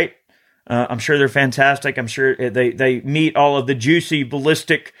they're great. I'm sure they're fantastic. I'm sure they meet all of the juicy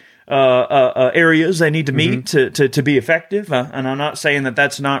ballistic areas they need to meet to be effective. And I'm not saying that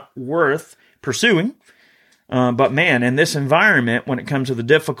that's not worth pursuing. But man, in this environment, when it comes to the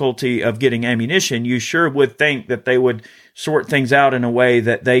difficulty of getting ammunition, you sure would think that they would sort things out in a way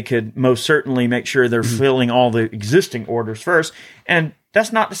that they could most certainly make sure they're filling all the existing orders first. And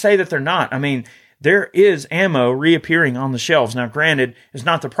that's not to say that they're not. I mean, there is ammo reappearing on the shelves. Now, granted, it's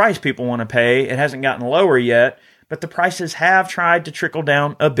not the price people want to pay. It hasn't gotten lower yet, but the prices have tried to trickle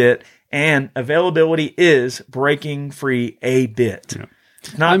down a bit, and availability is breaking free a bit. Yeah.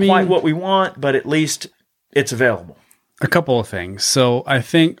 It's not quite what we want, but at least it's available. A couple of things. So I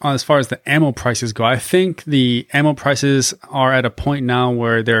think as far as the ammo prices go, I think the ammo prices are at a point now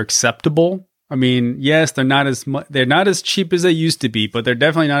where they're acceptable. I mean, yes, they're not as cheap as they used to be, but they're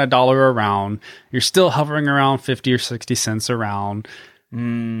definitely not $1 a round. You're still hovering around 50 or 60 cents a round,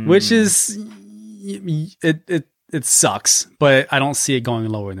 which is it sucks, but I don't see it going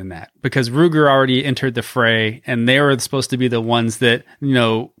lower than that because Ruger already entered the fray, and they were supposed to be the ones that,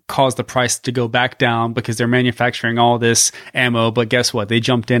 caused the price to go back down because they're manufacturing all this ammo. But guess what? They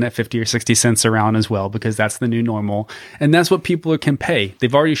jumped in at 50 or 60 cents a round as well because that's the new normal. And that's what people can pay.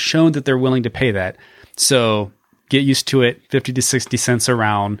 They've already shown that they're willing to pay that. So get used to it, 50 to 60 cents a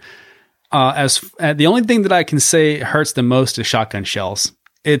round. The only thing that I can say hurts the most is shotgun shells.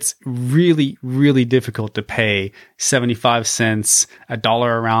 It's really, really difficult to pay 75 cents,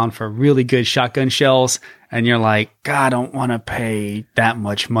 $1 a round for really good shotgun shells. And you're like, God, I don't want to pay that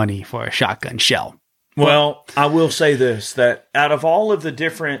much money for a shotgun shell. Well, I will say this, that out of all of the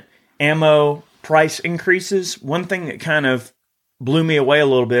different ammo price increases, one thing that kind of blew me away a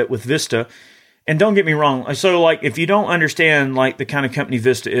little bit with Vista, and don't get me wrong, so like if you don't understand like the kind of company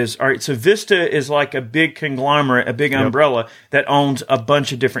Vista is, all right, so Vista is like a big conglomerate, a big umbrella that owns a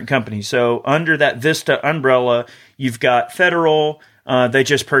bunch of different companies. So under that Vista umbrella, you've got Federal. They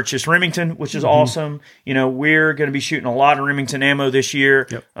just purchased Remington, which is awesome. We're going to be shooting a lot of Remington ammo this year.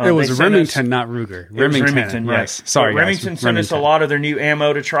 Yep. It was Remington, not Ruger. Remington, yes. Sorry, Remington sent us a lot of their new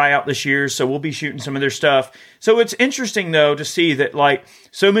ammo to try out this year, so we'll be shooting some of their stuff. So it's interesting, though, to see that like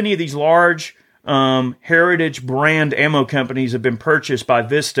so many of these large heritage brand ammo companies have been purchased by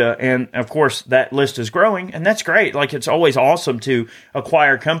Vista, and of course that list is growing, and that's great. Like, it's always awesome to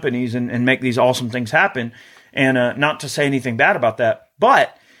acquire companies and make these awesome things happen, and not to say anything bad about that,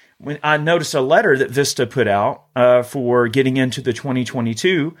 but when I noticed a letter that Vista put out for getting into the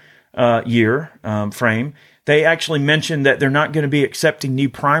 2022 year frame, they actually mentioned that they're not going to be accepting new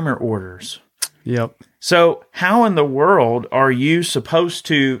primer orders. Yep. So how in the world are you supposed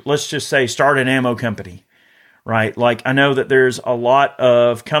to, let's just say, start an ammo company, right? Like, I know that there's a lot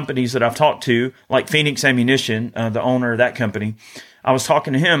of companies that I've talked to, like Phoenix Ammunition, the owner of that company. I was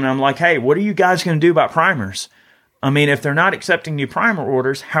talking to him, and I'm like, hey, what are you guys going to do about primers? I mean, if they're not accepting new primer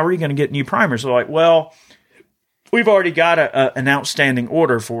orders, how are you going to get new primers? They're like, well, we've already got an outstanding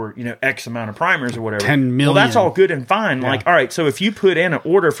order for, X amount of primers or whatever. 10 million. Well, that's all good and fine. Yeah. Like, all right, so if you put in an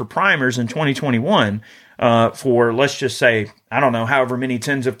order for primers in 2021 for, let's just say, I don't know, however many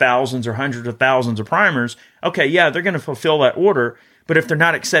tens of thousands or hundreds of thousands of primers, okay, yeah, they're going to fulfill that order. But if they're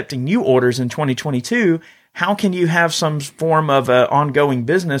not accepting new orders in 2022, how can you have some form of ongoing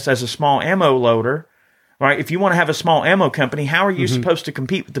business as a small ammo loader? Right? If you want to have a small ammo company, how are you supposed to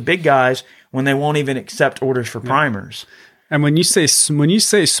compete with the big guys when they won't even accept orders for primers? And when you say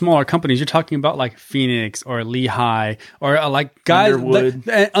smaller companies, you're talking about like Phoenix or Lehigh or like guys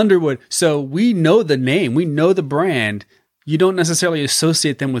Underwood. So we know the name, we know the brand. You don't necessarily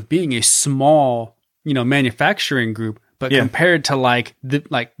associate them with being a small, manufacturing group. But compared to like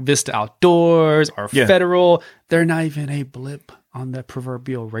Vista Outdoors or Federal, they're not even a blip on the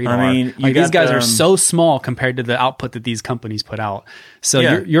proverbial radar. I mean, like, these guys are so small compared to the output that these companies put out. So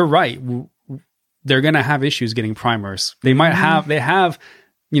you're right. They're going to have issues getting primers. They might have,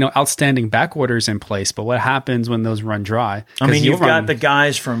 outstanding back orders in place, but what happens when those run dry? I mean, you've got the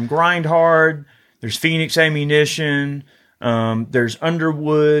guys from Grind Hard, there's Phoenix Ammunition, there's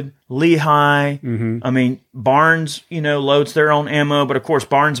Underwood, Lehigh. I mean, Barnes, loads their own ammo, but of course,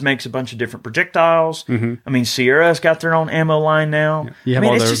 Barnes makes a bunch of different projectiles. I mean, Sierra's got their own ammo line now. I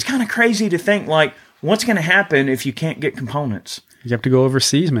mean, it's just kind of crazy to think, like, what's going to happen if you can't get components? You have to go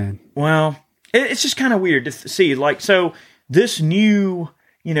overseas, man. Well, it's just kind of weird to see, like, so this new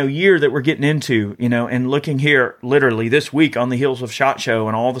year that we're getting into, and looking here literally this week on the heels of SHOT Show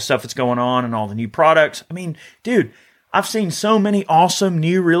and all the stuff that's going on and all the new products. I mean, dude, I've seen so many awesome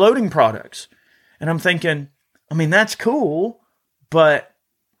new reloading products. And I'm thinking, I mean, that's cool, but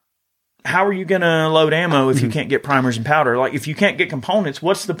how are you going to load ammo if you can't get primers and powder? Like, if you can't get components,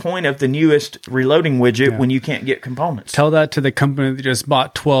 what's the point of the newest reloading widget when you can't get components? Tell that to the company that just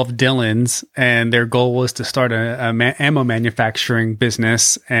bought 12 Dillons, and their goal was to start a ammo manufacturing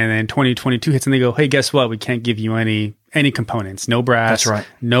business. And then 2022 hits, and they go, "Hey, guess what? We can't give you any components, no brass, that's right,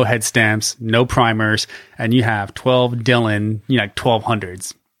 no head stamps, no primers, and you have 12 Dillon, like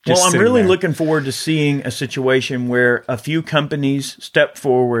 1200s." Well, I'm really looking forward to seeing a situation where a few companies step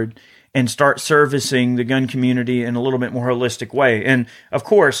forward and start servicing the gun community in a little bit more holistic way. And of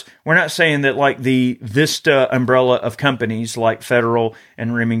course, we're not saying that like the Vista umbrella of companies like Federal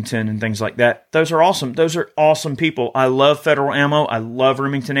and Remington and things like that. Those are awesome. Those are awesome people. I love Federal Ammo. I love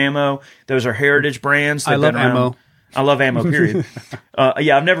Remington Ammo. Those are heritage brands. I love ammo. I love ammo, period.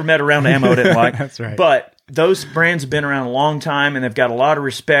 I've never met a round of ammo I didn't like. That's right. But those brands have been around a long time, and they've got a lot of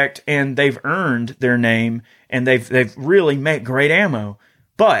respect, and they've earned their name, and they've really made great ammo.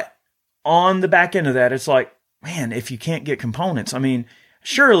 But on the back end of that, it's like, man, if you can't get components, I mean,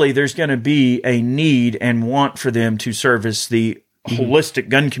 surely there's going to be a need and want for them to service the holistic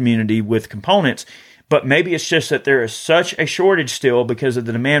gun community with components. But maybe it's just that there is such a shortage still because of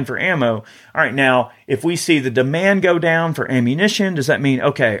the demand for ammo. All right, now, if we see the demand go down for ammunition, does that mean,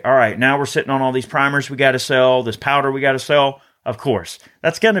 okay, all right, now we're sitting on all these primers we got to sell, this powder we got to sell? Of course,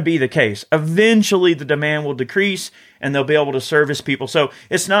 that's going to be the case. Eventually, the demand will decrease, and they'll be able to service people. So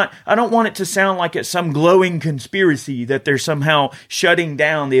it's not, I don't want it to sound like it's some glowing conspiracy that they're somehow shutting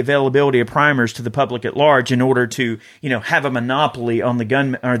down the availability of primers to the public at large in order to, have a monopoly on the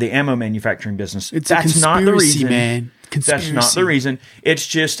gun or the ammo manufacturing business. That's a conspiracy, not the reason, man. That's not the reason. It's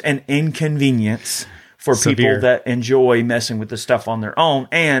just an inconvenience for people that enjoy messing with the stuff on their own,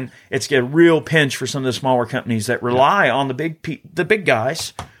 and it's a real pinch for some of the smaller companies that rely on the big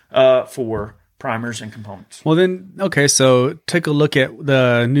guys for primers and components. Well, then, okay, so take a look at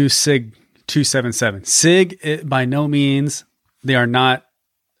the new SIG 277. SIG, by no means, they are not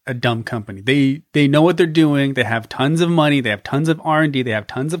a dumb company. They know what they're doing. They have tons of money. They have tons of R&D. They have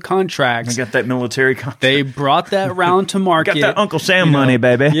tons of contracts. They got that military contract. They brought that round to market. Got that Uncle Sam money,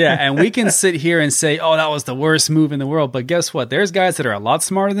 baby. Yeah, and we can sit here and say, oh, that was the worst move in the world. But guess what? There's guys that are a lot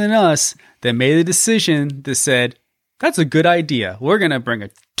smarter than us that made a decision that said, that's a good idea. We're going to bring a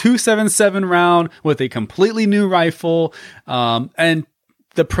 277 round with a completely new rifle. And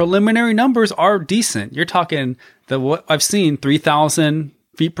the preliminary numbers are decent. You're talking what I've seen, 3,000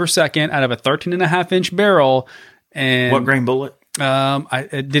 feet per second out of a 13.5-inch barrel. And what grain bullet?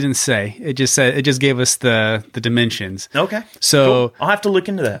 It didn't say. It just said, it just gave us the dimensions. Okay. So cool. I'll have to look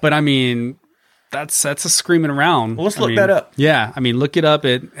into that. But I mean, that's a screaming around. Well, let's look that up. Yeah. I mean, look it up.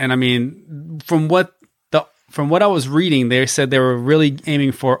 And I mean, from what I was reading, they said they were really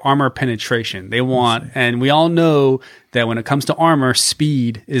aiming for armor penetration. They want, and we all know that when it comes to armor,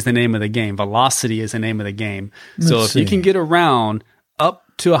 speed is the name of the game. Velocity is the name of the game. So if you can get around up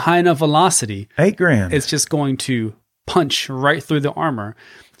to a high enough velocity, 8 grand, it's just going to punch right through the armor.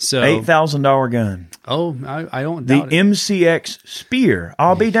 So $8,000 gun. Oh, I don't doubt the MCX Spear.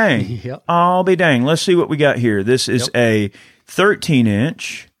 I'll be dang. Yep. I'll be dang. Let's see what we got here. This is a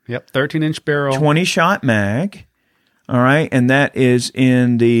 13-inch. Yep, 13-inch barrel. 20-shot mag. All right, and that is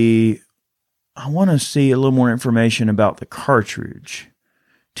in the, I want to see a little more information about the cartridge.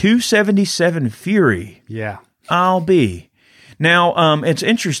 277 Fury. Yeah. I'll be. Now, it's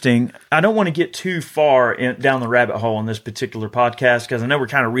interesting. I don't want to get too far down the rabbit hole on this particular podcast because I know we're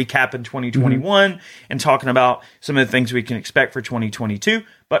kind of recapping 2021 and talking about some of the things we can expect for 2022.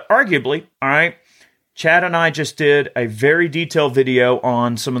 But arguably, all right, Chad and I just did a very detailed video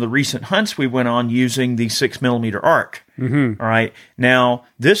on some of the recent hunts we went on using the 6mm ARC. All right. Now,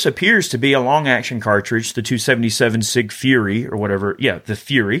 this appears to be a long-action cartridge, the 277 SIG Fury or whatever. Yeah, the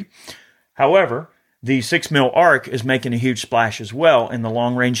Fury. However, the 6mm ARC is making a huge splash as well in the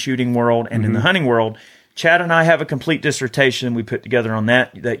long-range shooting world and in the hunting world. Chad and I have a complete dissertation we put together on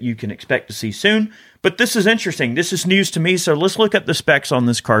that you can expect to see soon. But this is interesting. This is news to me. So let's look up the specs on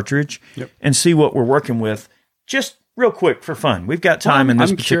this cartridge and see what we're working with. Just real quick for fun. We've got time in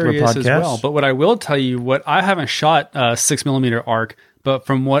this particular podcast. As well. But what I will tell you, what I haven't shot a 6mm arc, but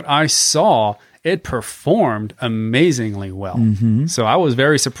from what I saw, it performed amazingly well. So I was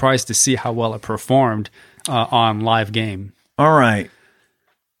very surprised to see how well it performed on live game. All right.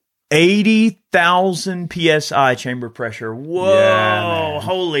 80,000 PSI chamber pressure. Whoa. Yeah,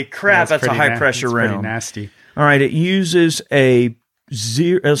 holy crap. That's a high pressure round. Pretty nasty. All right. It uses a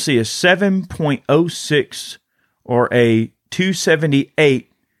 7.06 or a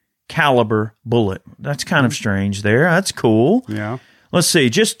 278 caliber bullet. That's kind of strange there. That's cool. Yeah. Let's see.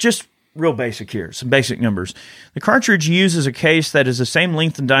 Just real basic here. Some basic numbers. The cartridge uses a case that is the same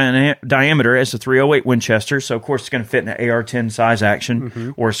length and diameter as the 308 Winchester. So, of course, it's going to fit in an AR-10 size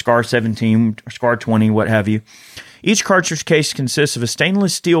action or a SCAR 17, or SCAR 20, what have you. Each cartridge case consists of a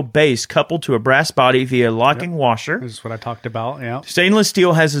stainless steel base coupled to a brass body via a locking washer. This is what I talked about, yeah. Stainless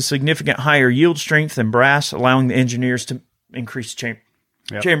steel has a significant higher yield strength than brass, allowing the engineers to increase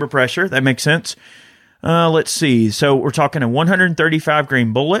chamber pressure. That makes sense. Let's see. So we're talking a 135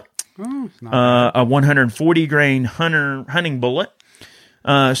 grain bullet, a 140 grain hunting bullet.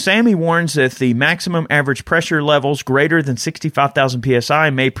 Sammy warns that the maximum average pressure levels greater than 65,000 psi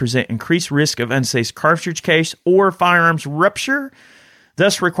may present increased risk of unsafe cartridge case or firearms rupture,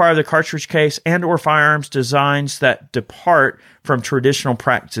 thus require the cartridge case and or firearms designs that depart from traditional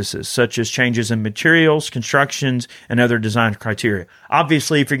practices, such as changes in materials, constructions, and other design criteria.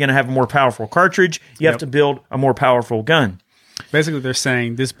 Obviously, if you're going to have a more powerful cartridge, you have to build a more powerful gun. Basically, they're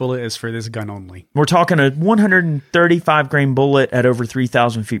saying this bullet is for this gun only. We're talking a 135 grain bullet at over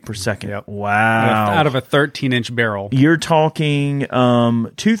 3,000 feet per second. Yep. Wow. Out of a 13-inch barrel. You're talking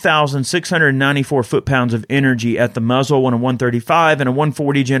 2,694 foot-pounds of energy at the muzzle on a 135 and a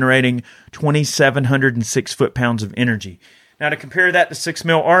 140 generating 2,706 foot-pounds of energy. Now, to compare that to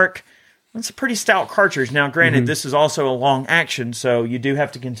 6mm arc, that's a pretty stout cartridge. Now, granted, this is also a long action, so you do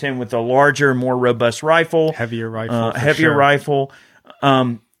have to contend with a larger, more robust rifle. Heavier rifle. Rifle.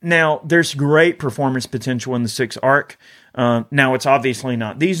 Now, there's great performance potential in the 6 arc. Now, it's obviously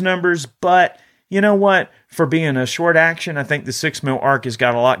not these numbers, but you know what? For being a short action, I think the 6mm arc has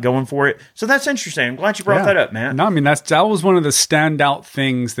got a lot going for it. So that's interesting. I'm glad you brought that up, Matt. No, I mean, that was one of the standout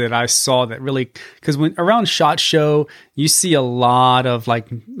things that I saw that really, because when around SHOT Show, you see a lot of like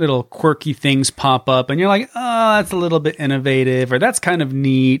little quirky things pop up and you're like, oh, that's a little bit innovative or that's kind of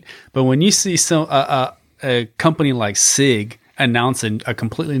neat. But when you see a company like SIG announcing a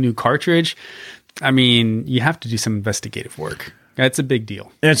completely new cartridge, I mean, you have to do some investigative work. That's a big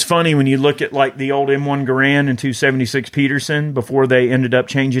deal. And it's funny when you look at like the old M1 Garand and 276 Peterson before they ended up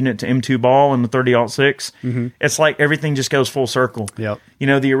changing it to M2 Ball and the 30-06. It's like everything just goes full circle. Yep. You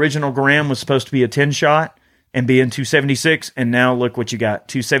know, the original Garand was supposed to be a 10 shot and be in 276, and now look what you got.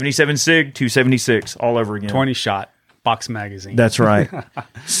 277 SIG, 276 all over again. 20 shot box magazine. That's right.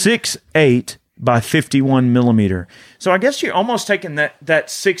 6.8 by 51 millimeter. So I guess you're almost taking that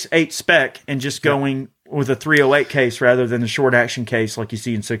 6.8 spec and just going with a 308 case rather than the short action case like you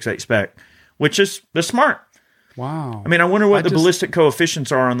see in 6.8 spec, which is smart. Wow. I mean, I wonder what the ballistic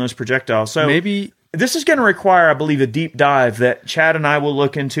coefficients are on those projectiles. So maybe this is going to require, I believe, a deep dive that Chad and I will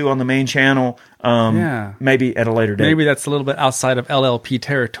look into on the main channel. Maybe at a later date. Maybe that's a little bit outside of LLP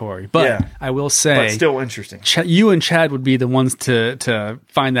territory, but I will say, but still interesting. You and Chad would be the ones to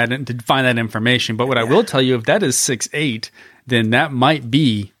find that information. But what I will tell you, if that is 6.8, then that might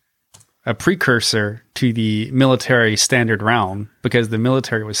be a precursor to the military standard round, because the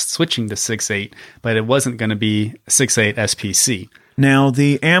military was switching to 6.8, but it wasn't going to be 6.8 SPC. Now,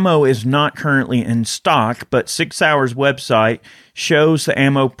 the ammo is not currently in stock, but 6 Hour's website shows the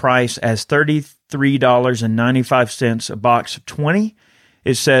ammo price as $33.95 a box of 20.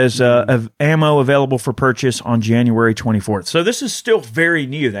 It says of ammo available for purchase on January 24th. So this is still very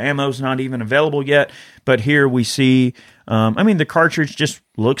new. The ammo's not even available yet, but here we see, the cartridge just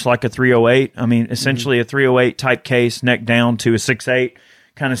looks like a 308. I mean, essentially a 308 type case, neck down to a 6.8.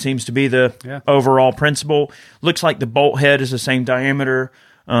 Kind of seems to be the overall principle. Looks like the bolt head is the same diameter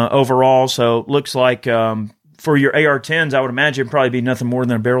overall. So looks like for your AR-10s, I would imagine it'd probably be nothing more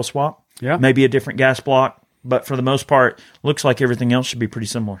than a barrel swap. Yeah. Maybe a different gas block. But for the most part, looks like everything else should be pretty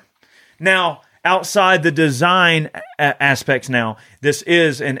similar. Now, outside the design aspects now, this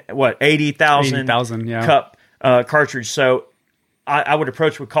is an, 80,000 cup cartridge. So I would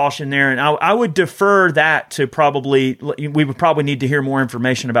approach with caution there, and I would defer that to we would probably need to hear more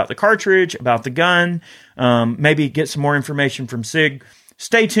information about the cartridge, about the gun, maybe get some more information from SIG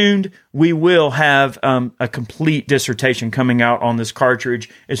stay tuned. We will have a complete dissertation coming out on this cartridge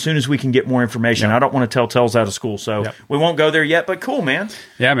as soon as we can get more information. Yep. I don't want to tell tales out of school, so we won't go there yet, but cool, man.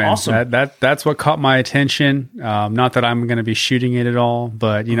 Yeah, man. Awesome. That's what caught my attention. Not that I'm going to be shooting it at all,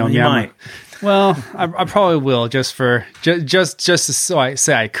 but you might. Well, I probably will just so I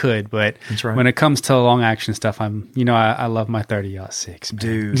say I could, but That's right. when it comes to long action stuff, I love my 30-06.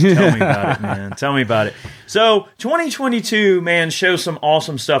 Dude, tell me about it, man. Tell me about it. So 2022, man, shows some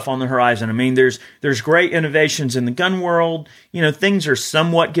awesome stuff on the horizon. I mean, there's great innovations in the gun world. Things are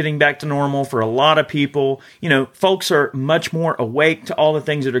somewhat getting back to normal for a lot of people. Folks are much more awake to all the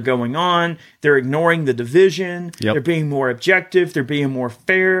things that are going on. They're ignoring the division. Yep. They're being more objective. They're being more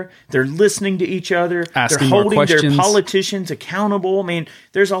fair. They're listening to each other. Asking They're more holding their questions. politicians accountable. I mean,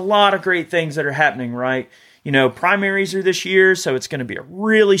 there's a lot of great things that are happening, right? Primaries are this year, so it's going to be a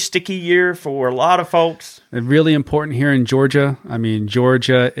really sticky year for a lot of folks. Really important here in Georgia. I mean,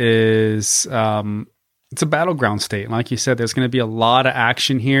 Georgia is it's a battleground state. Like you said, there's going to be a lot of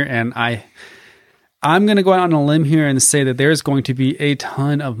action here, and I'm going to go out on a limb here and say that there's going to be a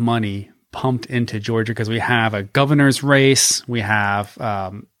ton of money pumped into Georgia because we have a governor's race, we have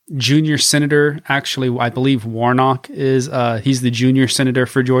junior senator. Actually, I believe Warnock is he's the junior senator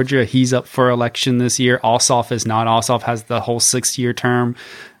for Georgia. He's up for election this year. Ossoff is not. Ossoff has the whole 6-year term.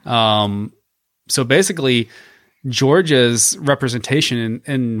 So basically, Georgia's representation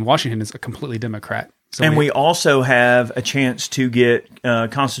in Washington is a completely Democrat. So and we also have a chance to get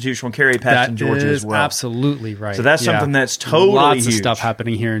constitutional carry passed in Georgia as well. Absolutely right. So that's something that's totally lots huge. of stuff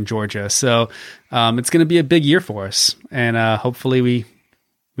happening here in Georgia. So it's going to be a big year for us, and hopefully we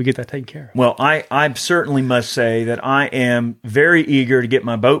get that taken care of. Well, I certainly must say that I am very eager to get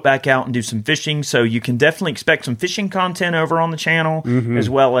my boat back out and do some fishing. So you can definitely expect some fishing content over on the channel, as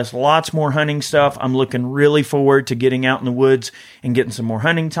well as lots more hunting stuff. I'm looking really forward to getting out in the woods and getting some more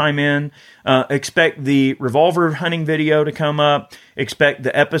hunting time in. Expect the revolver hunting video to come up. Expect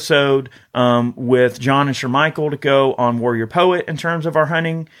the episode with John and Shermichael to go on Warrior Poet in terms of our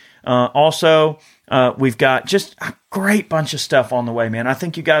hunting. Also, we've got just a great bunch of stuff on the way, man. I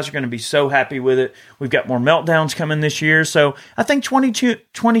think you guys are going to be so happy with it. We've got more meltdowns coming this year. So I think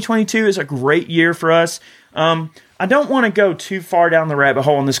 2022 is a great year for us. I don't want to go too far down the rabbit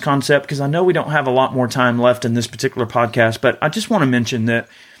hole on this concept because I know we don't have a lot more time left in this particular podcast, but I just want to mention that,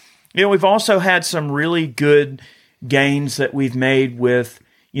 we've also had some really good gains that we've made with,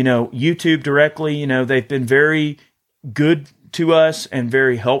 YouTube directly. They've been very good to us and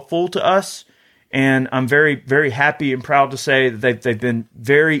very helpful to us. And I'm very, very happy and proud to say that they've been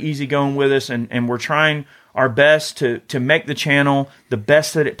very easygoing with us, and we're trying our best to make the channel the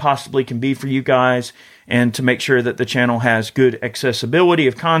best that it possibly can be for you guys, and to make sure that the channel has good accessibility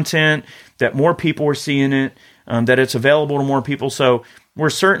of content, that more people are seeing it, that it's available to more people. So we're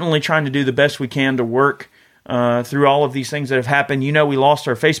certainly trying to do the best we can to work through all of these things that have happened. We lost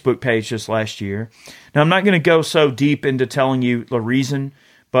our Facebook page this last year. Now, I'm not going to go so deep into telling you the reason,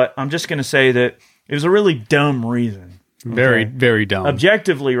 but I'm just going to say that it was a really dumb reason. Okay? Very, very dumb.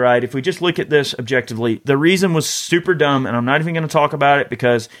 Objectively, right? If we just look at this objectively, the reason was super dumb, and I'm not even going to talk about it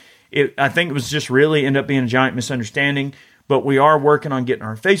because I think it was just really end up being a giant misunderstanding. But we are working on getting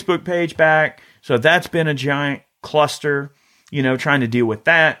our Facebook page back, so that's been a giant cluster, trying to deal with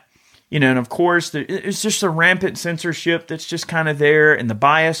that. And of course, it's just a rampant censorship that's just kind of there, and the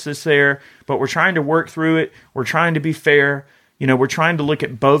bias that's there, but we're trying to work through it. We're trying to be fair. We're trying to look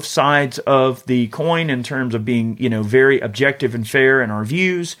at both sides of the coin in terms of being, very objective and fair in our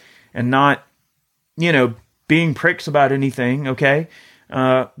views, and not, being pricks about anything, okay?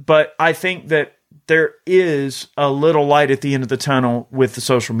 But I think that there is a little light at the end of the tunnel with the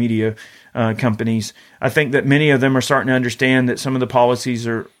social media companies. I think that many of them are starting to understand that some of the policies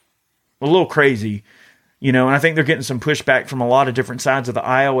are a little crazy, and I think they're getting some pushback from a lot of different sides of the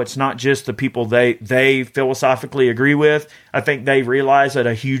aisle. It's not just the people they philosophically agree with. I think they realize that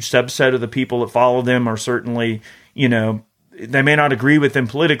a huge subset of the people that follow them are certainly, they may not agree with them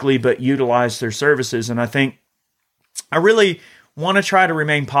politically, but utilize their services. And I think I really want to try to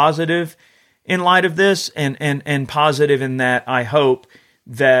remain positive in light of this, and positive in that I hope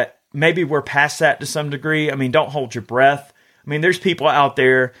that maybe we're past that to some degree. I mean, don't hold your breath. I mean, there's people out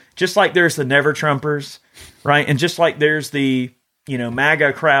there, just like there's the Never Trumpers, right? And just like there's the,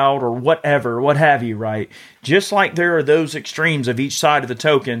 MAGA crowd or whatever, what have you, right? Just like there are those extremes of each side of the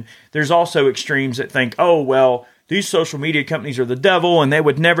token, there's also extremes that think, oh, well, these social media companies are the devil and they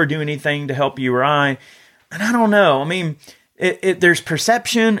would never do anything to help you or I. And I don't know. I mean, there's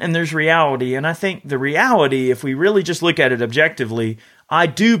perception and there's reality. And I think the reality, if we really just look at it objectively, I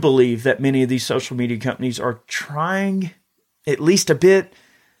do believe that many of these social media companies are trying at least a bit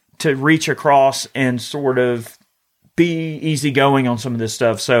to reach across and sort of be easygoing on some of this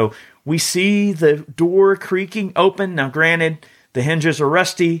stuff. So we see the door creaking open. Now, granted, the hinges are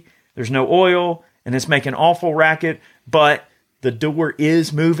rusty. There's no oil, and it's making awful racket, but the door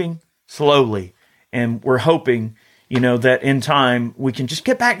is moving slowly. And we're hoping, that in time we can just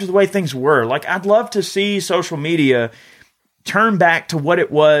get back to the way things were. Like, I'd love to see social media turn back to what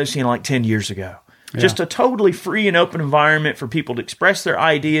it was, like 10 years ago. Yeah. Just a totally free and open environment for people to express their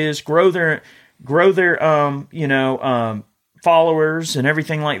ideas, grow their followers and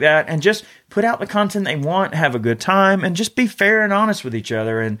everything like that, and just put out the content they want, have a good time, and just be fair and honest with each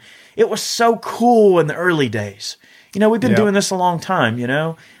other. And it was so cool in the early days. We've been doing this a long time,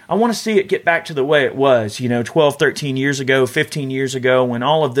 I want to see it get back to the way it was, 12, 13 years ago, 15 years ago, when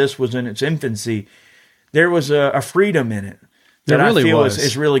all of this was in its infancy. There was a freedom in it that really I feel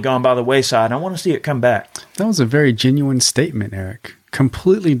is really gone by the wayside. I want to see it come back. That was a very genuine statement, Eric.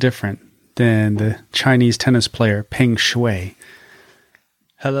 Completely different than the Chinese tennis player Peng Shuai.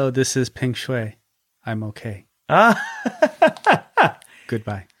 Hello, this is Peng Shuai. I'm okay.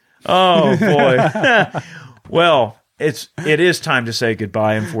 Goodbye. Oh, boy. Well, it is time to say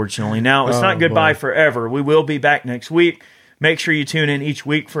goodbye, unfortunately. Now, it's not goodbye forever. We will be back next week. Make sure you tune in each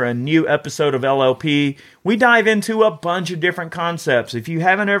week for a new episode of LLP. We dive into a bunch of different concepts. If you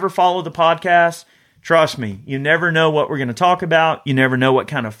haven't ever followed the podcast, trust me, you never know what we're going to talk about. You never know what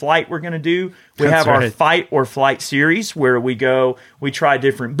kind of flight we're going to do. We have our Fight or Flight series where we try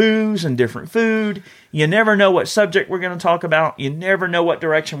different booze and different food. You never know what subject we're going to talk about. You never know what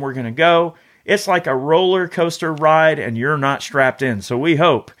direction we're going to go. It's like a roller coaster ride, and you're not strapped in. So we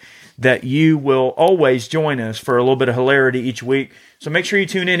hope that you will always join us for a little bit of hilarity each week. So make sure you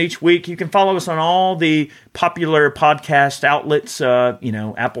tune in each week. You can follow us on all the popular podcast outlets,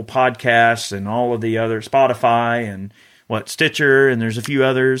 Apple Podcasts and all of the other, Spotify and Stitcher, and there's a few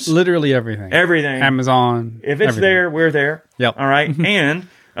others. Literally everything. Everything. Amazon. If it's there, we're there. Yep. All right. And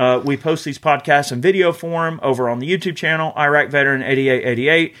we post these podcasts in video form over on the YouTube channel, Iraq Veteran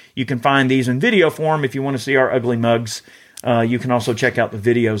 8888. You can find these in video form if you want to see our ugly mugs. You can also check out the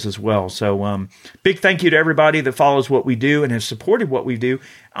videos as well. So big thank you to everybody that follows what we do and has supported what we do.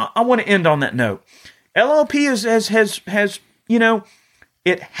 I want to end on that note. LLP has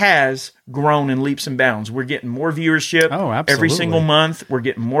it has grown in leaps and bounds. We're getting more viewership every single month. We're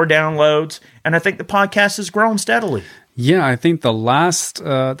getting more downloads. And I think the podcast has grown steadily. Yeah, I think the last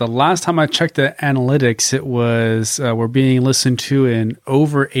time I checked the analytics, it was we're being listened to in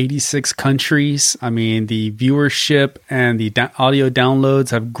over 86 countries. I mean, the viewership and the audio downloads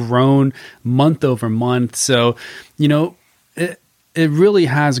have grown month over month. So, it really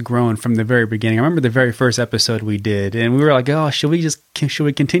has grown from the very beginning. I remember the very first episode we did, and we were like, "Oh, should we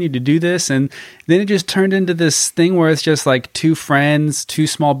continue to do this?" And then it just turned into this thing where it's just like two friends, two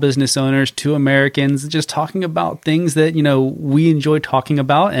small business owners, two Americans, just talking about things that we enjoy talking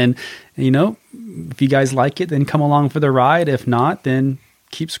about. And if you guys like it, then come along for the ride. If not, then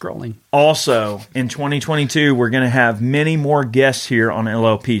keep scrolling. Also, in 2022, we're going to have many more guests here on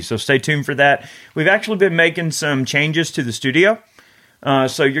LLP, so stay tuned for that. We've actually been making some changes to the studio.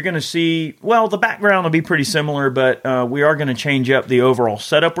 So you're going to see, the background will be pretty similar, but we are going to change up the overall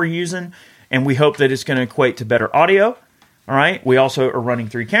setup we're using, and we hope that it's going to equate to better audio. All right. We also are running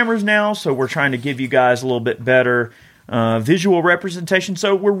 3 cameras now, so we're trying to give you guys a little bit better visual representation.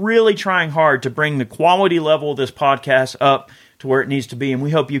 So we're really trying hard to bring the quality level of this podcast up to where it needs to be, and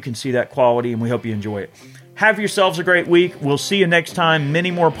we hope you can see that quality, and we hope you enjoy it. Have yourselves a great week. We'll see you next time. Many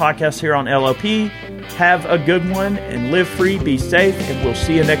more podcasts here on LLP. Have a good one and live free, be safe, and we'll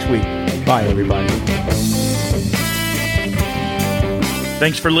see you next week. Bye, everybody.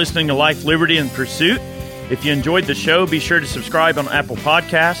 Thanks for listening to Life, Liberty, and Pursuit. If you enjoyed the show, be sure to subscribe on Apple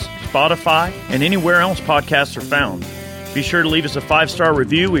Podcasts, Spotify, and anywhere else podcasts are found. Be sure to leave us a 5-star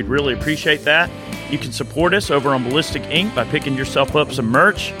review. We'd really appreciate that. You can support us over on Ballistic Ink by picking yourself up some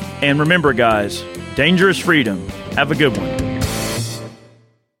merch. And remember, guys, danger is freedom. Have a good one.